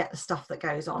the stuff that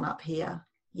goes on up here.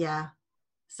 Yeah.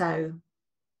 So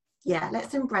yeah,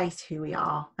 let's embrace who we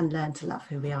are and learn to love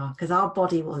who we are, because our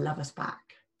body will love us back.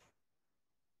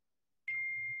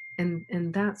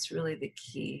 And that's really the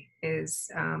key, is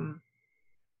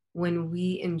when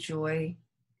we enjoy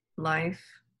life,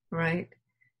 right,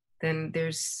 then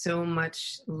there's so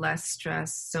much less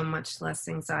stress, so much less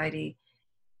anxiety,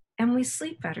 and we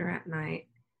sleep better at night.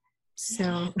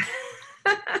 So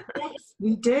yes,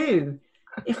 we do.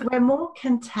 If we're more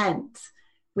content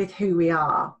with who we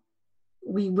are,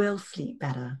 we will sleep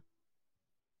better.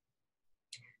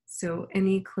 So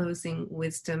any closing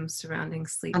wisdom surrounding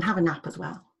sleep? And have a nap as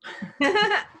well.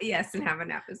 Yes, and have a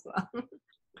nap as well.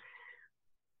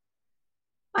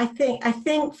 I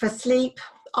think for sleep,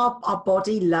 our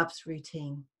body loves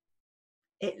routine.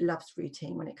 It loves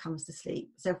routine when it comes to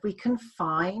sleep. So if we can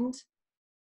find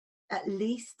at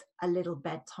least a little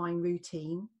bedtime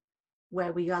routine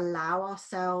where we allow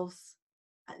ourselves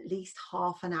at least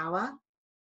half an hour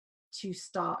to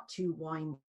start to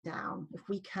wind down. If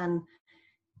we can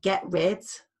get rid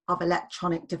of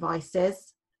electronic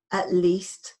devices at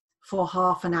least for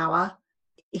half an hour,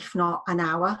 if not an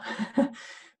hour,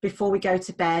 before we go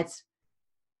to bed,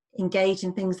 engage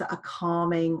in things that are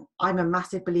calming. I'm a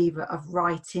massive believer of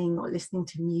writing or listening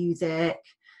to music,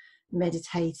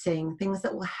 meditating, things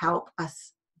that will help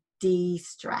us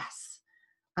de-stress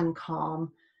and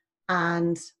calm.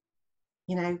 And,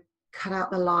 you know, cut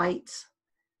out the light,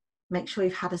 make sure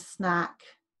you've had a snack,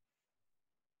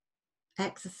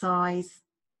 exercise,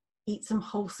 eat some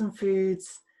wholesome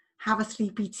foods, have a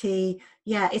sleepy tea.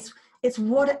 Yeah,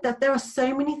 there are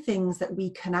so many things that we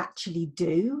can actually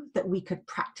do, that we could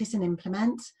practice and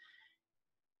implement.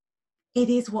 It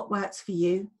is what works for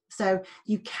you. So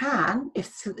you can, if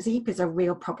sleep is a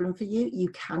real problem for you, you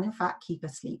can in fact keep a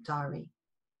sleep diary.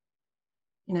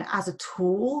 You know, as a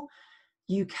tool,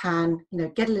 you can, you know,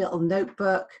 get a little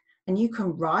notebook and you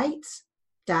can write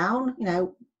down, you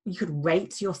know, you could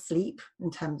rate your sleep in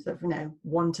terms of, you know,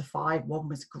 1 to 5. 1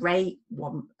 was great,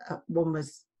 one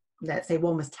was let's say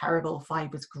one was terrible,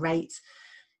 5 was great,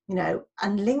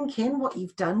 and link in what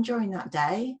you've done during that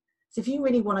day. So if you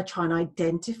really want to try and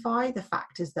identify the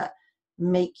factors that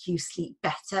make you sleep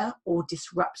better or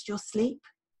disrupt your sleep,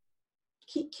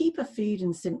 keep a food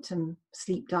and symptom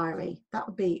sleep diary. That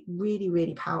would be really,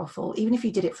 really powerful. Even if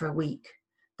you did it for a week,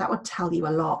 that would tell you a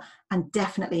lot and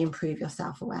definitely improve your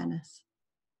self-awareness.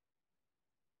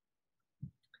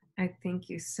 I thank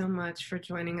you so much for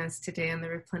joining us today on the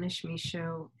Replenish Me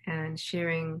Show and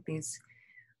sharing these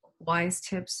wise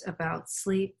tips about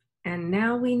sleep. And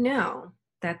now we know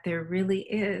that there really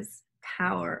is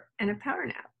power in a power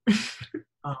nap.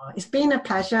 Oh, it's been a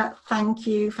pleasure. Thank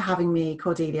you for having me,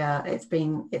 Cordelia. It's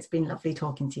been lovely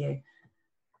talking to you.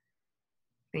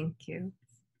 Thank you.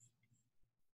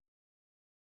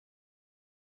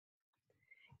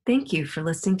 Thank you for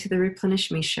listening to the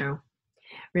Replenish Me Show.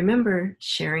 Remember,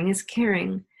 sharing is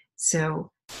caring,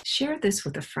 so share this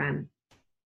with a friend.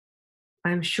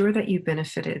 I'm sure that you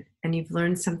benefited and you've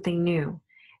learned something new.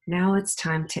 Now it's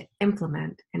time to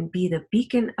implement and be the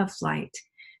beacon of light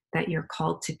that you're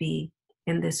called to be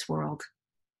in this world.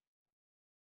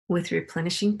 With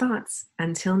replenishing thoughts,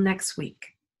 until next week,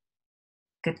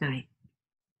 good night.